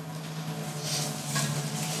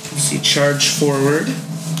charge forward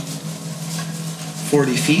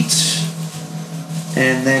 40 feet.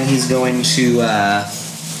 And then he's going to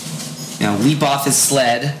leap off his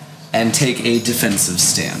sled and take a defensive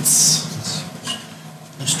stance.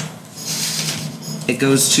 No strong. it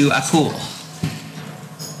goes to Akul.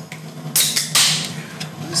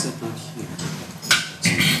 Why is that not here?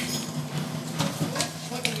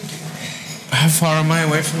 What do we do? How far am I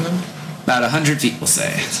away from them? About 100 feet, we'll say.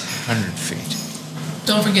 100 feet.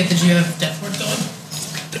 Don't forget that you have Death Ward going.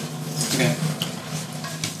 Okay.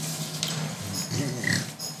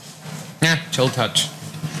 Yeah, chill touch.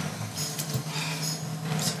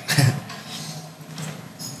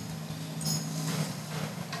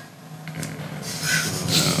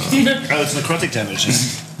 Oh, it's necrotic damage.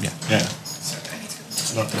 Yeah. Yeah, Sorry, I need to go.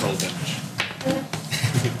 it's not cold damage.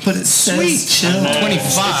 But it says chill.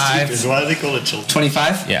 25. Why do they call it chill?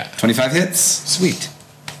 25? Yeah. 25 hits? Sweet.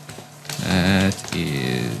 That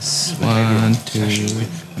is 1, 2.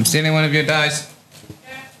 I'm stealing one of your dice.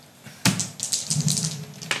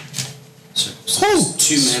 So Oh,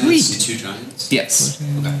 two mammoths and two giants. Yes.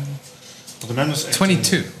 Okay. Well, the man was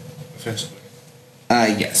 22. offensively.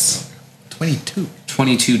 Yes. 22.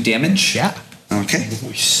 22 damage? Yeah. Okay.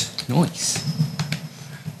 Nice. Nice.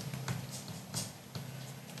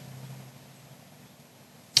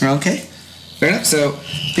 Okay. Fair enough. So,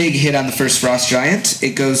 big hit on the first frost giant.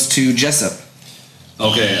 It goes to Jessup.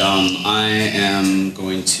 Okay, I am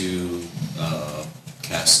going to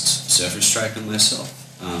cast Zephyr Strike on myself,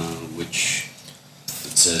 which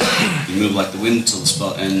it says you move like the wind until the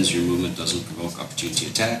spell ends. Your movement doesn't provoke opportunity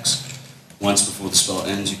attacks. Once before the spell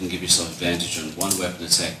ends, you can give yourself advantage on one weapon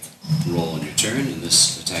attack roll on your turn, and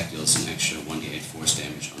this attack deals an extra 1d8 force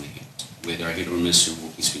damage on a hit. Whether I hit or miss, your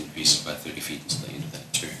walking speed increases by 30 feet until the end of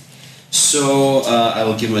that turn. So I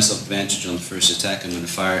will give myself advantage on the first attack. I'm going to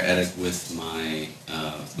fire at it with my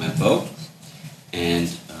my bow, and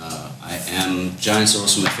giants are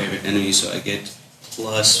also my favorite enemy, so I get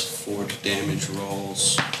 +4 to damage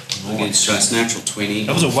rolls against giants. Natural 20.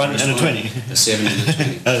 That was a on the 1 first and a one, 20. A 7 and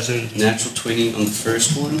a 20. So Natural 20 on the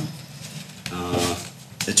first one.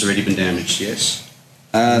 It's already been damaged, yes.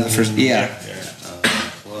 The first, yeah.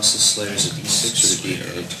 Colossus Slayer is a d6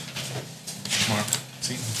 or a d8? Mark.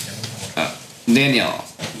 Daniel.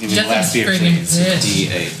 Give me the last Jessup's beer, freaking please. pissed.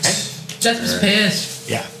 D8. Jessup's pissed.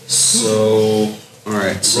 yeah. So,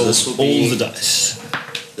 alright, so Roll this will all be the dice.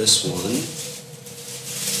 this one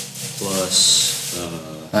plus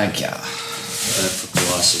Thank ya. that for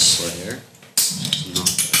Colossus Slayer. Not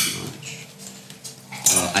that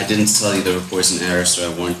much. I didn't tell you there were poison arrows, so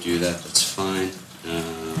I won't do that. That's fine.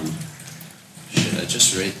 Should I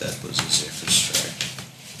just rate that was a Zephyr Strike?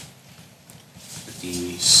 A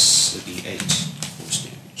D8 force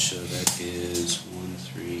damage. So that is 1,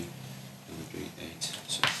 3, 8.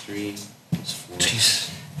 So 3 plus 4. Jeez.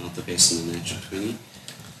 Not the base in the natural 20.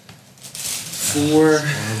 4.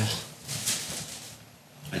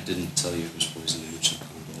 I didn't tell you it was poison damage. So I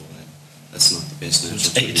can't roll that. That's not the base natural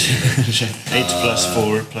It's 20. 8. 8 plus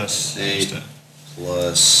 4 plus 8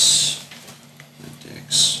 plus my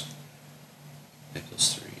dex. 8 plus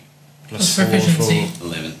 3. plus Plus 4 proficiency. for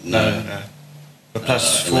 11. no. But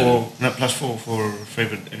plus 4 11. no plus 4 for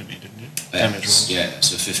favorite enemy, didn't you? Damage rolls. Yeah,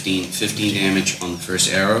 so 15 damage on the first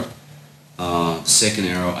arrow. Second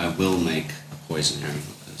arrow, I will make a poison arrow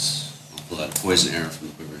because I'll pull out a poison arrow from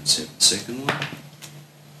the quiver and save the second one.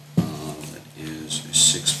 That is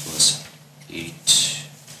 6 plus 8,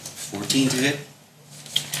 14 to hit.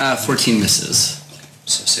 14 misses. Okay,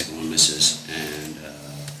 so second one misses, and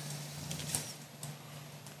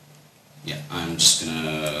yeah, I'm just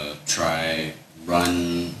gonna try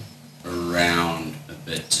run around a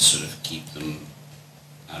bit to sort of keep them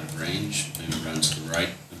out of range. Maybe run to the right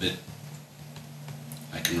a bit.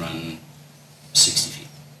 I can run 60 feet.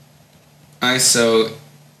 Alright, so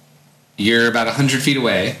you're about 100 feet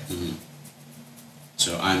away.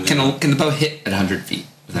 So I'm Can gonna, the bow hit at 100 feet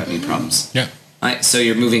without any problems? Yeah. Alright, so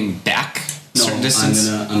you're moving back a no, certain distance?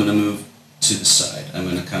 I'm gonna move to the side. I'm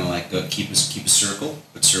gonna kind of like keep a circle,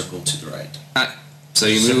 but circle to the right. Alright, so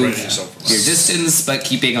you Separating move yourself from your us. distance, but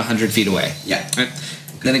keeping 100 feet away. Yeah. Alright.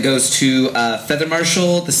 Then it goes to Feather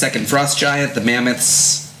Marshal, the second Frost Giant, the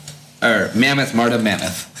Mammoths, or Mammoth, Marta,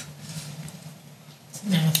 Mammoth.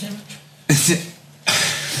 Mammoth damage.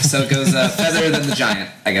 So it goes Feather, then the Giant,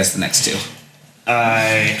 I guess the next two.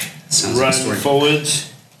 I Sounds like a run story. forward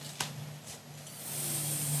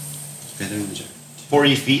Feather and giant.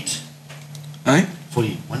 40 feet. Alright.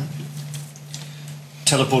 41 feet.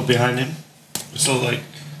 Teleport behind him. It's still like.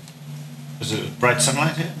 Is it bright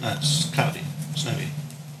sunlight here? No, it's cloudy. Snowy.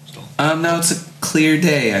 Still. No, it's a clear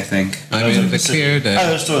day, I think. I mean, the clear day.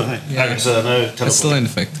 Oh, it's still. Yeah. Okay, so no teleport. It's still in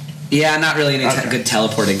effect. Yeah, not really any Okay. good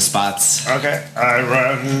teleporting spots. Okay, I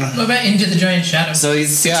run. What about into the giant shadow? So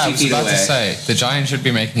he's 60 Yeah, I was feet about away. to say, the giant should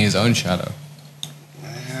be making his own shadow.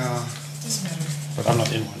 Yeah, Doesn't matter. but I'm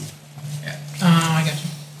not in one. I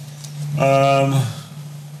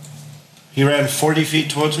He ran 40 feet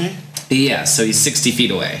towards me. Yeah, so he's 60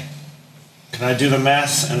 feet away. Can I do the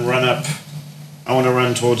math and run up? I want to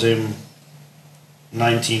run towards him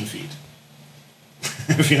 19 feet.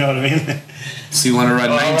 If you know what I mean. So you want to run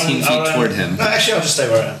I'll 19 I'll feet toward him. No, actually, I'll just stay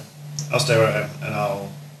where I am. I'll stay where I am, and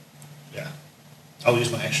I'll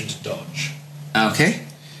use my action to dodge. Okay.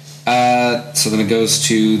 So then it goes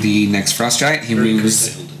to the next frost giant. He Very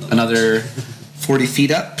moves quickly. another 40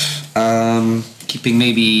 feet up, keeping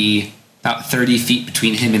maybe about 30 feet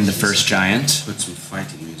between him and the first giant. Put some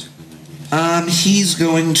fighting music on there. He's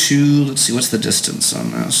going to, let's see, what's the distance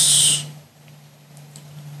on this?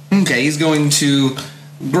 Okay, he's going to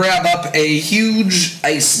grab up a huge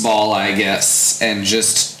ice ball, I guess, and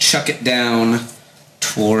just chuck it down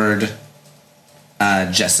toward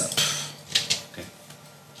Jessup. Okay.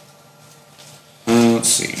 Let's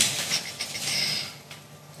see.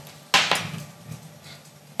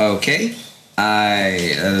 Okay.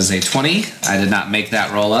 That is a 20. I did not make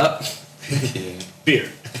that roll up. Beer.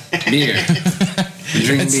 Beer.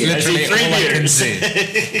 Drink It's beer. literally three all I can beers. see.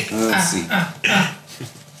 Let's see.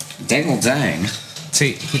 Dangle dang.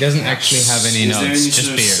 See, he doesn't actually have any Is there any notes, just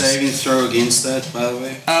sort of beers. saving throw against that, by the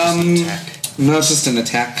way? Attack. No, it's just an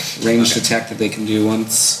attack, ranged attack that they can do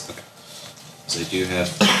once. So they do have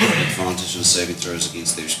advantage on saving throws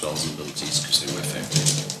against their spells and abilities because they're way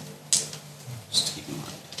favorite. Just to keep in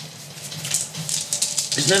mind.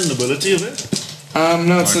 Isn't that an ability of it?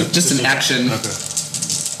 No, it's just an action. Okay.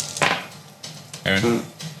 Aaron, can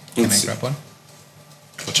I Let's see. grab one?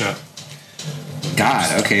 Watch out.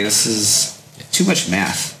 God, okay, this is too much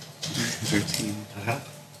math. 13, Can I help?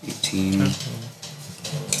 18.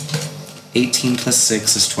 18 plus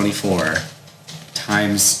 6 is 24.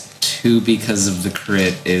 Times 2 because of the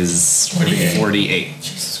crit is 48.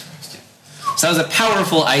 Jesus Christ. So that was a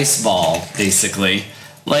powerful ice ball, basically.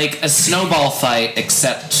 Like a snowball fight,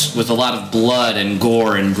 except with a lot of blood and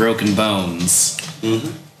gore and broken bones.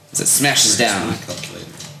 Mm-hmm. As it smashes down. My calculator.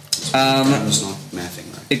 It's not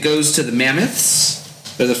mathing right. It goes to the mammoths,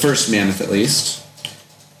 or the first mammoth at least.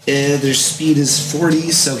 Their speed is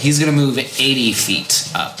 40, so he's gonna move 80 feet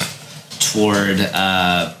up toward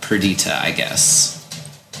Perdita, I guess.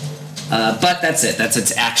 But that's it. That's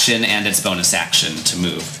its action and its bonus action to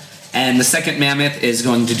move. And the second mammoth is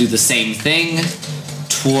going to do the same thing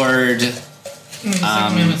toward. The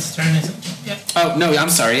second mammoth's turn, is it? Yep. Oh no, I'm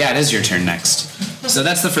sorry. Yeah, it is your turn next. So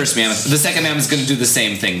that's the first mammoth. The second mammoth is going to do the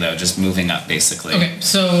same thing though, just moving up basically. Okay,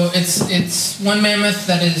 so it's one mammoth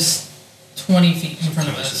that is 20 feet in front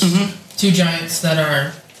of us. Two giants that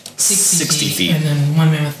are 60 feet. and then one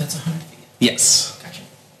mammoth that's 100 feet. Yes. Gotcha.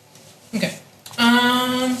 Okay.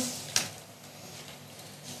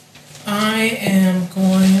 I am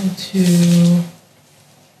going to.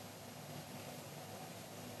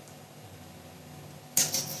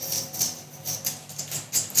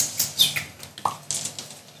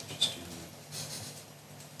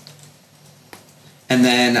 And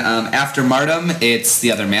then after Martum, it's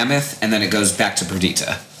the other mammoth, and then it goes back to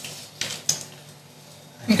Perdita.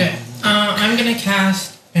 Okay. I'm gonna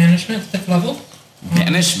cast Banishment 5th level.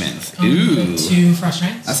 Banishment. On Ooh. the two frost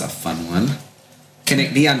giants. That's a fun one. Can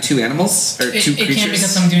it be on two animals? Or It two creatures? can't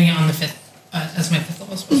because I'm doing it on the 5th, as my 5th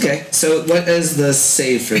level spell. Okay, so what is the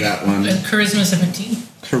save for that one? Charisma 17.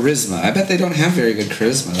 Charisma. I bet they don't have very good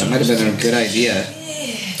charisma. That might have been a good idea.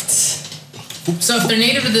 So if they're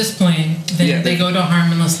native to this plane, then Yeah. they go to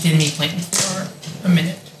harmless demi plane for a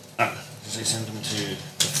minute. Does they send them to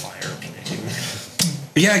the fire plane?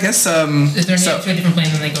 Yeah, I guess, If they're native so, to a different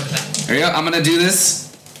plane, then they go to that one. there you go. I'm gonna do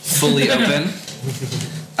this fully open.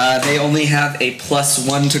 They only have a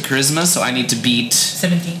 +1 to charisma, so I need to beat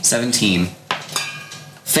 17. 17.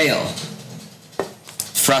 Fail.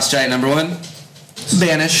 Frost giant number 1.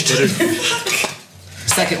 Banished.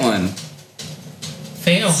 Second one.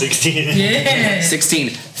 Fail. 16. Yeah. 16.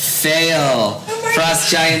 Fail. Frost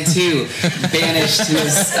giant 2. Banished to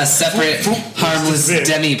a separate harmless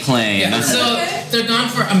demi-plane. Yeah, so they're gone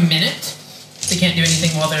for a minute. They can't do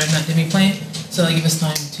anything while they're in that demi plane. So they give us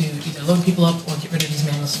time to either load people up or get rid of these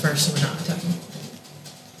mammoths first so we're not attacking.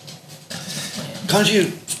 That's my plan. Can't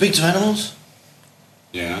you speak to animals?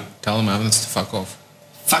 Yeah. Tell them Evans to fuck off.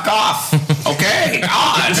 Fuck off. Okay.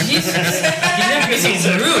 God. Jesus. You never be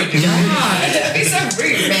so rude. God. Don't be so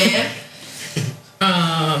rude, man.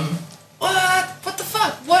 What the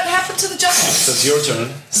fuck? What happened to the giants? That's your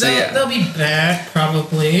turn. So They'll, yeah. they'll be back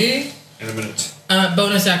probably. In a minute.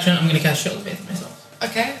 Bonus action, I'm gonna cast Shield of Faith on myself.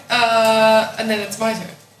 Okay. And then it's my turn.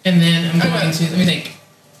 And then I'm going Okay. to, let me think.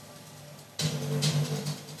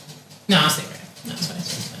 No, I'll stay right. No, it's fine.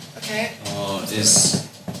 It's fine. Okay.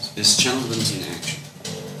 Is Channel Ability in action?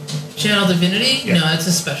 Channel Divinity? Yeah. No, it's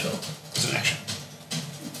a special. It's an action.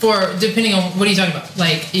 For depending on what are you talking about?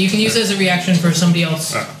 Like you can use it as a reaction for somebody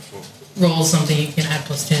else Cool. rolls something. You can add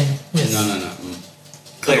 +10 with. No.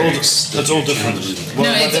 Clerics, that's all different. Well,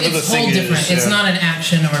 No, it's whatever the whole thing different. is, It's yeah. not an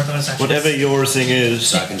action or a bonus action. Whatever your thing is.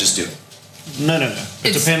 So I can just do it. No. It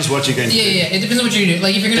It's- depends what you're going to do. Yeah. It depends on what you do.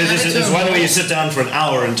 Like if you're gonna add it to There's a one roll, where you sit down for an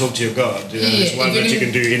hour and talk to your god. Yeah, There's one if you're that you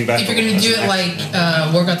gonna- can do in battle. If you're gonna as do an it action.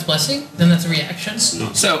 like War God's Blessing, then that's a reaction.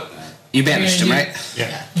 So you banished him, right?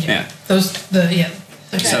 Yeah. Yeah. Those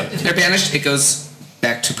So they're banished. It goes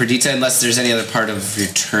back to Perdita unless there's any other part of your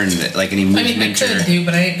turn that, like any I movement mean, I could or. do,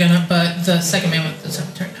 but I ain't gonna. But the second mammoth does have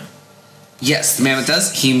a turn now. Yes, the mammoth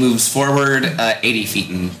does. He moves forward 80 feet,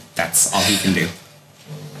 and that's all he can do.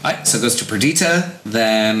 Alright, so it goes to Perdita,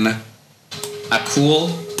 then Akul,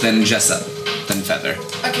 then Jessup, then Feather.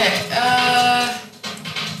 Okay,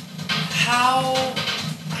 how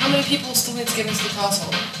many people still need to get into the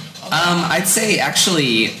castle? I'd say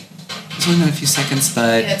actually, it's only been a few seconds,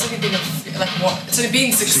 but Yeah, it's only been it's only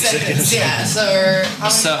been 6 seconds. seconds. Yeah, so how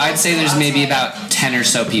many so I'd people say there's outside? maybe about 10 or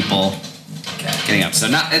so people Okay. getting up. So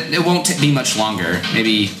not it won't be much longer.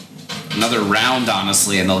 Maybe another round,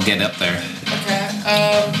 honestly, and they'll get up there. Okay.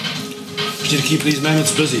 Just need to keep these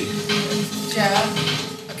mammoths busy. Yeah.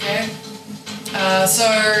 Okay. So.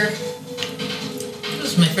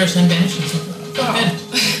 This is my first time banishing something.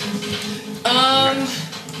 Oh.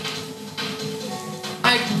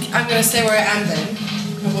 I'm gonna stay where I am then.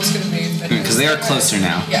 I was gonna move, but Because they are closer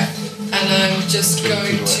now. Yeah. And I'm just 20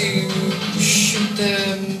 going feet to shoot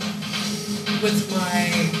them with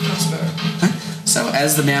my crossbow. So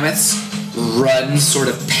as the mammoths run sort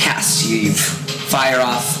of past you, you fire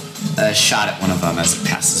off a shot at one of them as it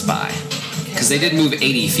passes by. Because they did move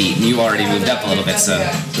 80 feet, and you already moved up a little bit, so.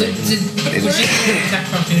 Did It was- attack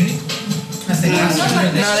of opportunity? As they pass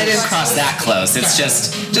through No, they didn't cross that close. It's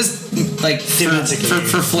just like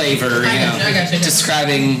for flavor, you I got you, I know, got you.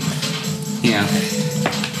 describing, you know.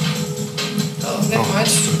 Oh, never mind.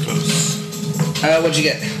 So close. What'd you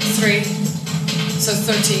get? 3. So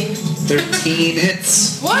 13. 13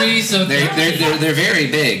 hits. What? Three, so They're very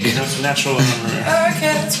big. That's natural armor. Oh,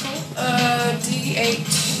 okay, that's cool. D8.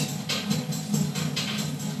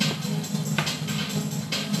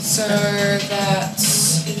 So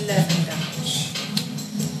that's 11 damage.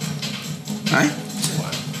 Alright.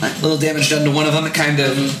 Alright, little damage done to one of them. It kind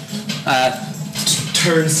of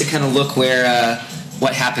turns to kind of look where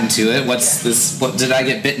what happened to it. What's this? What did I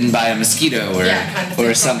get bitten by a mosquito or Yeah, kind of or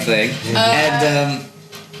thing, something? probably. And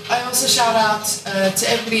I also shout out to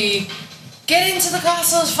everybody, get into the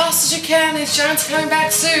castle as fast as you can. His giant's coming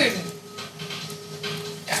back soon.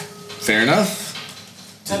 Yeah, fair enough.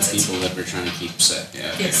 To That's the it. people that we're trying to keep set.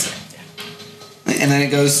 Yeah. okay. yes. And then it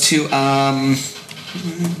goes to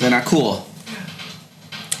they're not cool.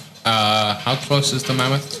 How close is the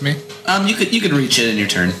mammoth to me? You could reach it in your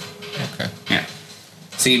turn. Okay. Yeah.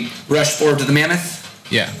 So you rush forward to the mammoth.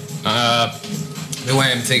 Yeah. The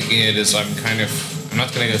way I'm thinking it is I'm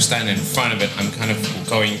not gonna go stand in front of it. I'm kind of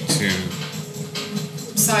going to.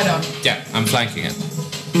 Side on. Yeah, I'm flanking it.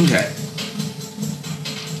 Okay.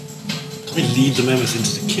 Can we lead the mammoth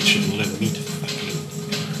into the kitchen and let meat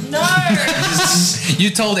fucking. No! You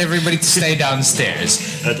told everybody to stay downstairs.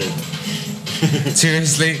 I did.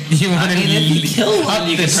 Seriously? You want I to mean, if you kill one,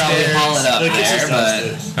 you could probably haul it up The kitchen's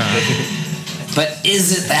there, downstairs. but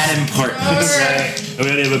is it that important? We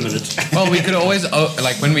only have a minute. Well, we could always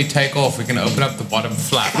like when we take off, we can open up the bottom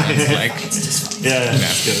flap. And it's like, Yeah,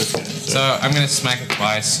 let's go, let's go. so I'm gonna smack it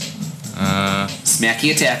twice.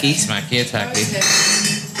 Smacky attacky. Smacky attacky.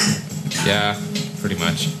 Yeah, pretty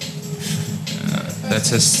much. That's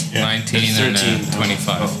his Yeah, 19 that's and 13.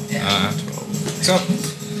 25. Yeah. 12. So,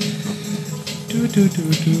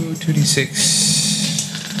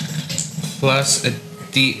 2d6 plus a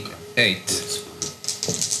d8.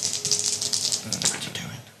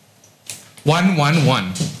 1, 1,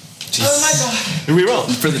 1. Oh my god. We reroll.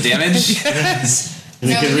 For the damage? Yes. And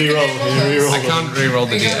you No, can you can reroll. reroll You can those. reroll I can't re-roll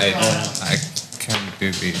the We got d8. it. I can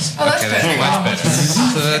do these. Oh, that's okay, that's better. much better.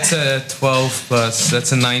 So that's a 12 plus,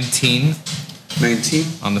 that's a 19 19.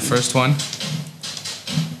 on the first one.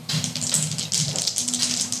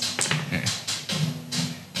 Okay.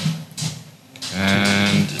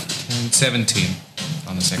 And 17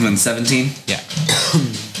 on the And second then one. 17. Yeah.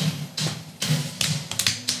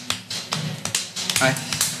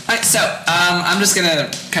 Alright, so I'm just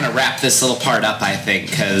gonna kind of wrap this little part up, I think,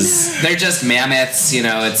 because they're just mammoths, you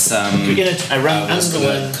know. It's We're gonna. I run I was under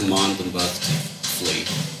the gonna one. command them both to flee.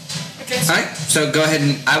 Okay, so Alright, so go ahead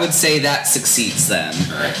and I would say that succeeds then.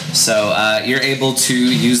 Alright. So you're able to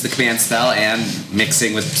use the command spell and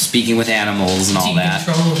mixing with speaking with animals and all Team that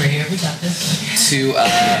control over here. We got this. to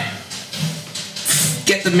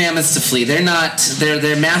get the mammoths to flee. They're not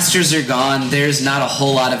their masters are gone. There's not a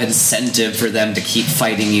whole lot of incentive for them to keep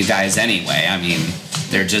fighting you guys anyway. I mean,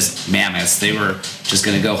 they're just mammoths. They were just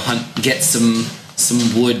gonna go get some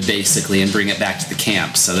wood basically and bring it back to the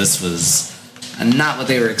camp. So this was not what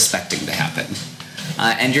they were expecting to happen.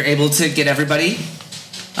 And you're able to get everybody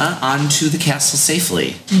onto the castle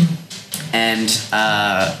safely. And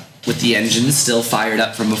with the engine still fired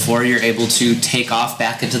up from before, you're able to take off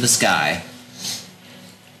back into the sky.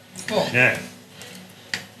 Cool. Okay.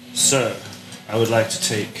 So, I would like to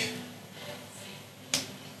take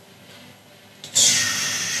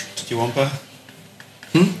Titiwampa.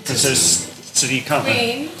 Princess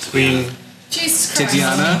Titiwampa. Queen Jesus Christ.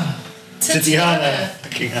 Titiana? Titiana.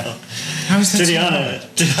 Fucking hell. How is that?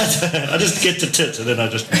 Titiana. I just get to tit and then my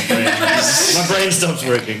brain stops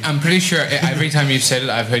working. I'm pretty sure every time you've said it,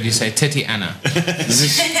 I've heard you say Titty Anna. And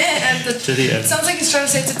Titiana. it sounds like he's trying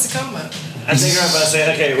to say Titsukoma. I think I'm about to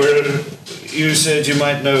say, okay, you said you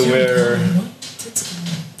might know where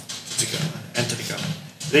Titsukoma.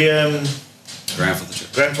 Titiwampa.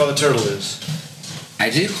 The grandfather turtle is. I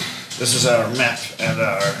do. This is our map and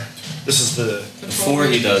this is the Before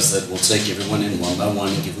he does that, we'll take everyone in one by one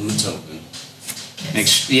and give them a token.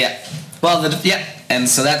 Yeah. Well, and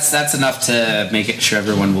so that's enough to make it sure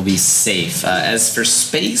everyone will be safe. As for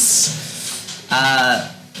space,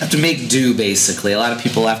 have to make do basically. A lot of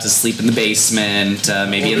people have to sleep in the basement,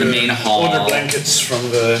 maybe in the main hall. Order blankets from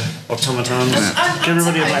the automatons. Give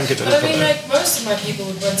everybody a blanket. But I mean, like, most of my people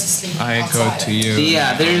would run to sleep I outside. go to you.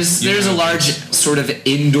 Yeah, there's a large sort of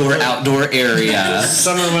indoor-outdoor area.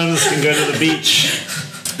 Summer ones can go to the beach.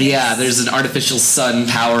 Yeah, there's an artificial sun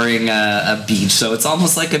powering a beach, so it's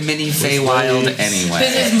almost like a mini Feywild waves. This anyway.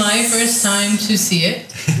 is my first time to see it.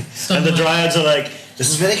 So And the dryads are like, this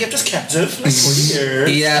is where they kept us captive for 40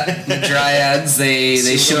 years. Yeah, the dryads, they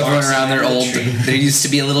show everyone around their old... There used to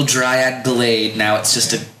be a little dryad glade, now it's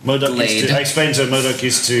just a Modok glade. I explained to Modok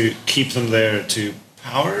used to keep them there to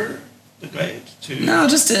power the glade. No,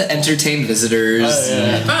 just to entertain visitors, Oh,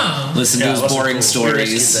 yeah. and Oh, listen to his lots of boring cool. We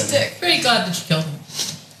rescued stories. them. Dick. pretty glad that you killed him.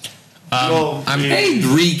 Well, I'm- we They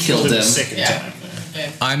re-killed killed him him. the second Yeah. time. Yeah.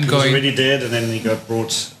 I'm He was going. already dead, and then he got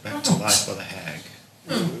brought back to life by the hag.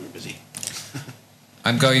 We were busy.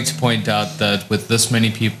 I'm going to point out that with this many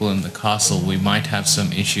people in the castle, we might have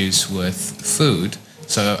some issues with food.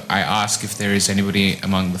 So I ask if there is anybody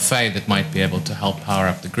among the Fae that might be able to help power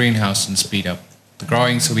up the greenhouse and speed up the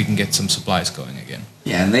growing so we can get some supplies going again.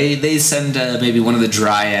 Yeah, and they send maybe one of the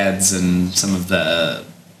dryads and some of the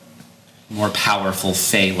more powerful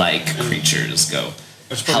Fey-like creatures go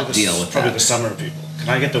It's help the, deal with probably that. the summer people. Can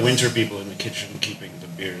I get the winter people in the kitchen keeping the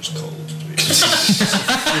beers cold, please? Just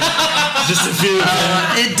a few.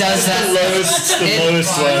 It does the that. lowest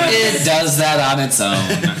one. It does that on its own.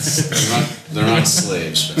 They're not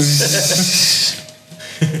slaves.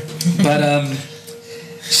 But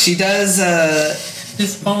she does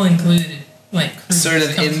This all included, like, sort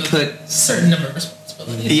of comes with input. a certain number of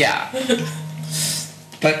responsibilities. Yeah.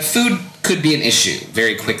 But food could be an issue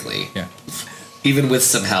very quickly. Yeah. Even with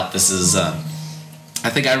some help, this is. I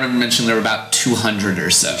think I remember mentioning there were about 200 or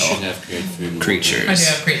so Should have created food. creatures. I do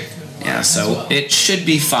have creative food. and water Yeah, as so well. it should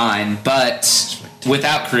be fine, but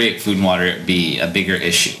without create food and water, it would be a bigger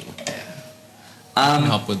issue. I can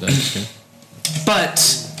help with that too. But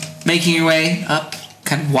making your way up,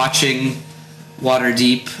 kind of watching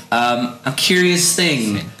Waterdeep, a curious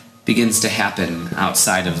thing begins to happen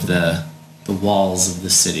outside of the walls of the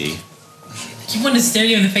city. I keep wanting to stare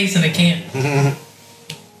you in the face and I can't.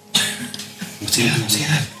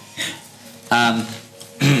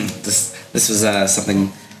 This was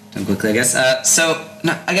something done quickly, I guess.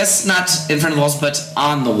 I guess not in front of the walls, but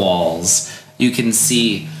on the walls, you can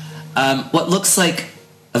see what looks like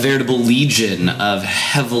a veritable legion of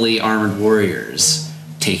heavily armored warriors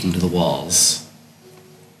taking to the walls.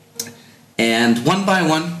 And one by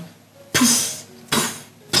one, poof, poof,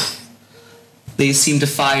 poof, they seem to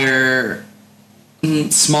fire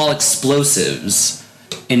small explosives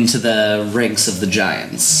into the ranks of the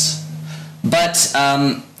giants. But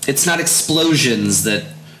it's not explosions that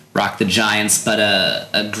rock the giants, but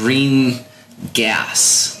a green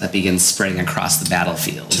gas that begins spreading across the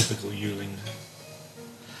battlefield. Typical Yuling.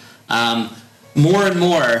 More and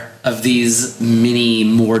more of these mini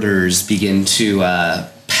mortars begin to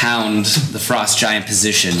pound the frost giant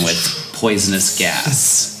position with poisonous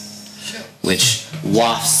gas, which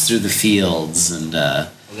wafts through the fields and Are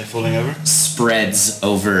they falling over? spreads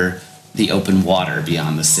over the open water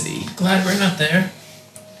beyond the city. Glad we're not there.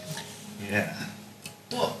 Yeah.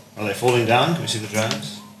 Well, Are they falling down? Can we see the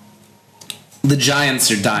giants? The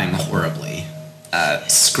giants are dying horribly,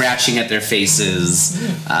 scratching at their faces,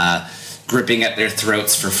 gripping at their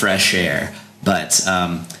throats for fresh air. But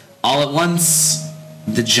all at once,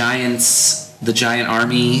 the giant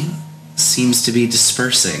army seems to be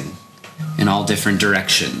dispersing in all different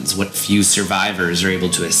directions. What few survivors are able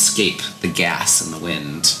to escape the gas and the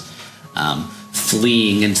wind,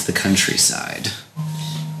 fleeing into the countryside.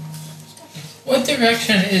 What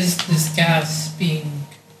direction is this gas being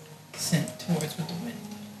sent towards with the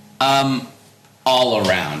wind? All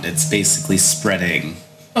around, it's basically spreading.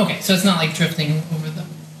 Okay, so it's not like drifting over the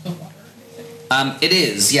water or anything. It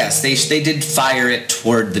is, yes. They did fire it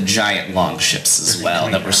toward the giant longships as well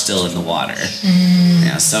that were still in the water.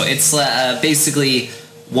 Yeah, so it's basically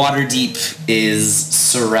Waterdeep is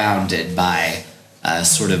surrounded by a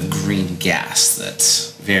sort of green gas that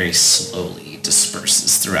very slowly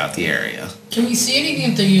disperses throughout the area. Can we see anything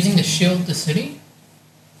that they're using to shield the city?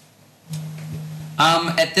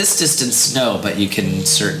 At this distance, no, but you can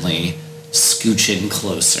certainly scooch in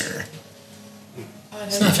closer.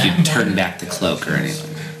 It's not If that you important. turn back the cloak or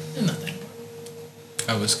anything. It's not that important.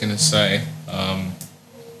 I was gonna say,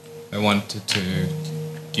 I wanted to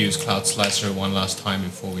use Cloud Slicer one last time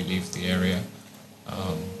before we leave the area,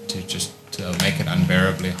 to make it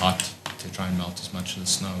unbearably hot, to try and melt as much of the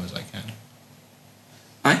snow as I can.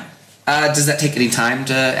 Alright. Does that take any time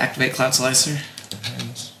to activate Cloud Slicer?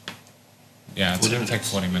 Depends. Yeah, it's 40 gonna take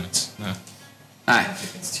minutes. 40 minutes. No. I Alright. don't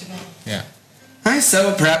think it's too long. Yeah. Alright,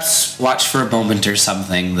 so perhaps watch for a moment or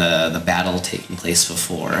something, the battle taking place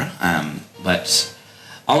before. But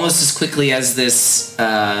almost as quickly as this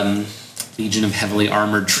legion of heavily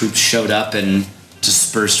armored troops showed up and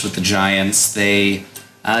dispersed with the giants, they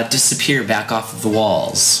disappear back off of the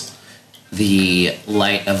walls. The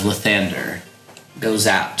light of Lathander goes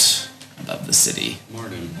out above the city.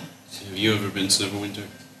 Martin, have you ever been to Neverwinter?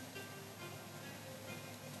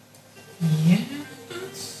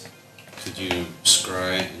 Yes. Could you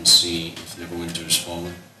scry and see if Neverwinter is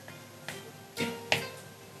fallen?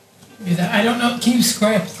 Do that. I don't know. Can you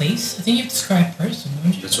scry a place? I think you have to scry a person,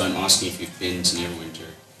 don't you? That's why I'm asking if you've been to Neverwinter.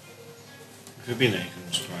 If you've been there, you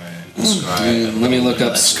can try. Scry. Let me look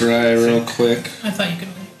up Scry real quick. I thought you could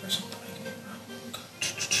only do a person.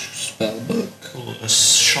 Spellbook. Call a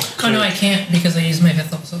shop Oh clerk. no, I can't because I use my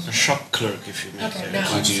fifth level. A So, shop clerk if you make Okay, it. now.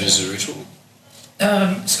 Can't you use a ritual?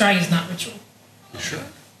 scrying is not ritual. You sure?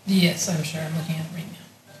 Yes, I'm sure. I'm looking at it right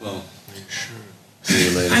now. Well, Are you sure? see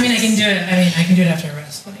you later. I mean, I can do it. I can do it after I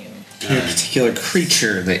rest. What do you mean? A particular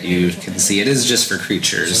creature that you can see. It is just for So it's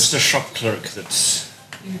creatures. the shop clerk that's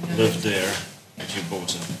lived there that you bought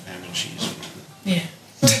some ham and cheese from. Yeah.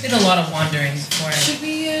 I did a lot of wandering before I Should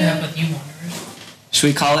we, met up with you wanderers. Should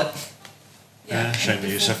we call it? Shame that you're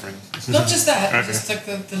before- suffering. Not just that, Okay. just like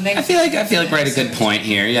the name. I feel like we're at a good point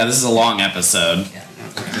here. Yeah, this is a long episode.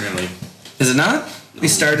 Really? Is it not? We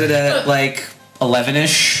started at like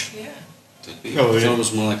 11ish. Yeah. Did we? Oh, I we thought did. it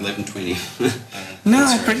was more like 11:20. No,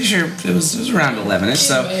 That's I'm right. pretty sure it was around 11ish.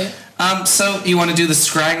 So, so you want to do the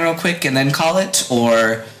scrying real quick and then call it,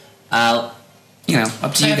 or, up to I you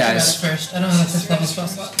have guys. to first. I don't have a fifth level spell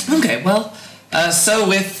slot. Okay, well, so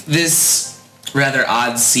with this rather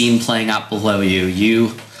odd scene playing out below you,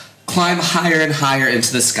 you climb higher and higher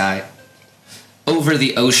into the sky, over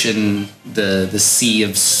the ocean, the sea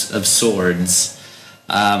of swords,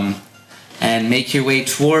 and make your way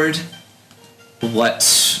toward what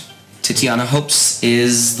Titiana hopes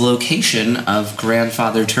is the location of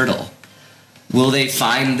Grandfather Turtle. Will they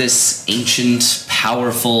find this ancient,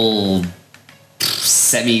 powerful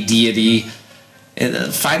semi-deity?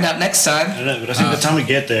 Find out next I time. don't know, but I think by the time we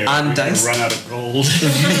get there, on we're going dice? to run out of gold.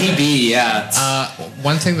 Maybe, yeah.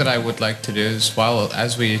 One thing that I would like to do is,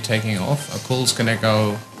 as we're taking off, Akul's gonna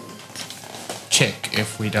go check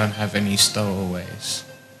if we don't have any stowaways.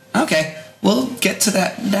 Okay, we'll get to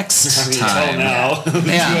that next I can tell time. now.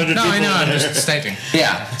 Yeah. 200 No, I people know. I'm there. just stating.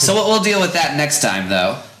 Yeah, so we'll deal with that next time,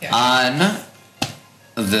 though, Yeah. on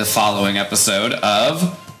the following episode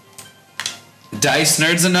of Dice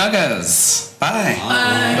Nerds and Nuggas. Bye.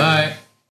 Bye.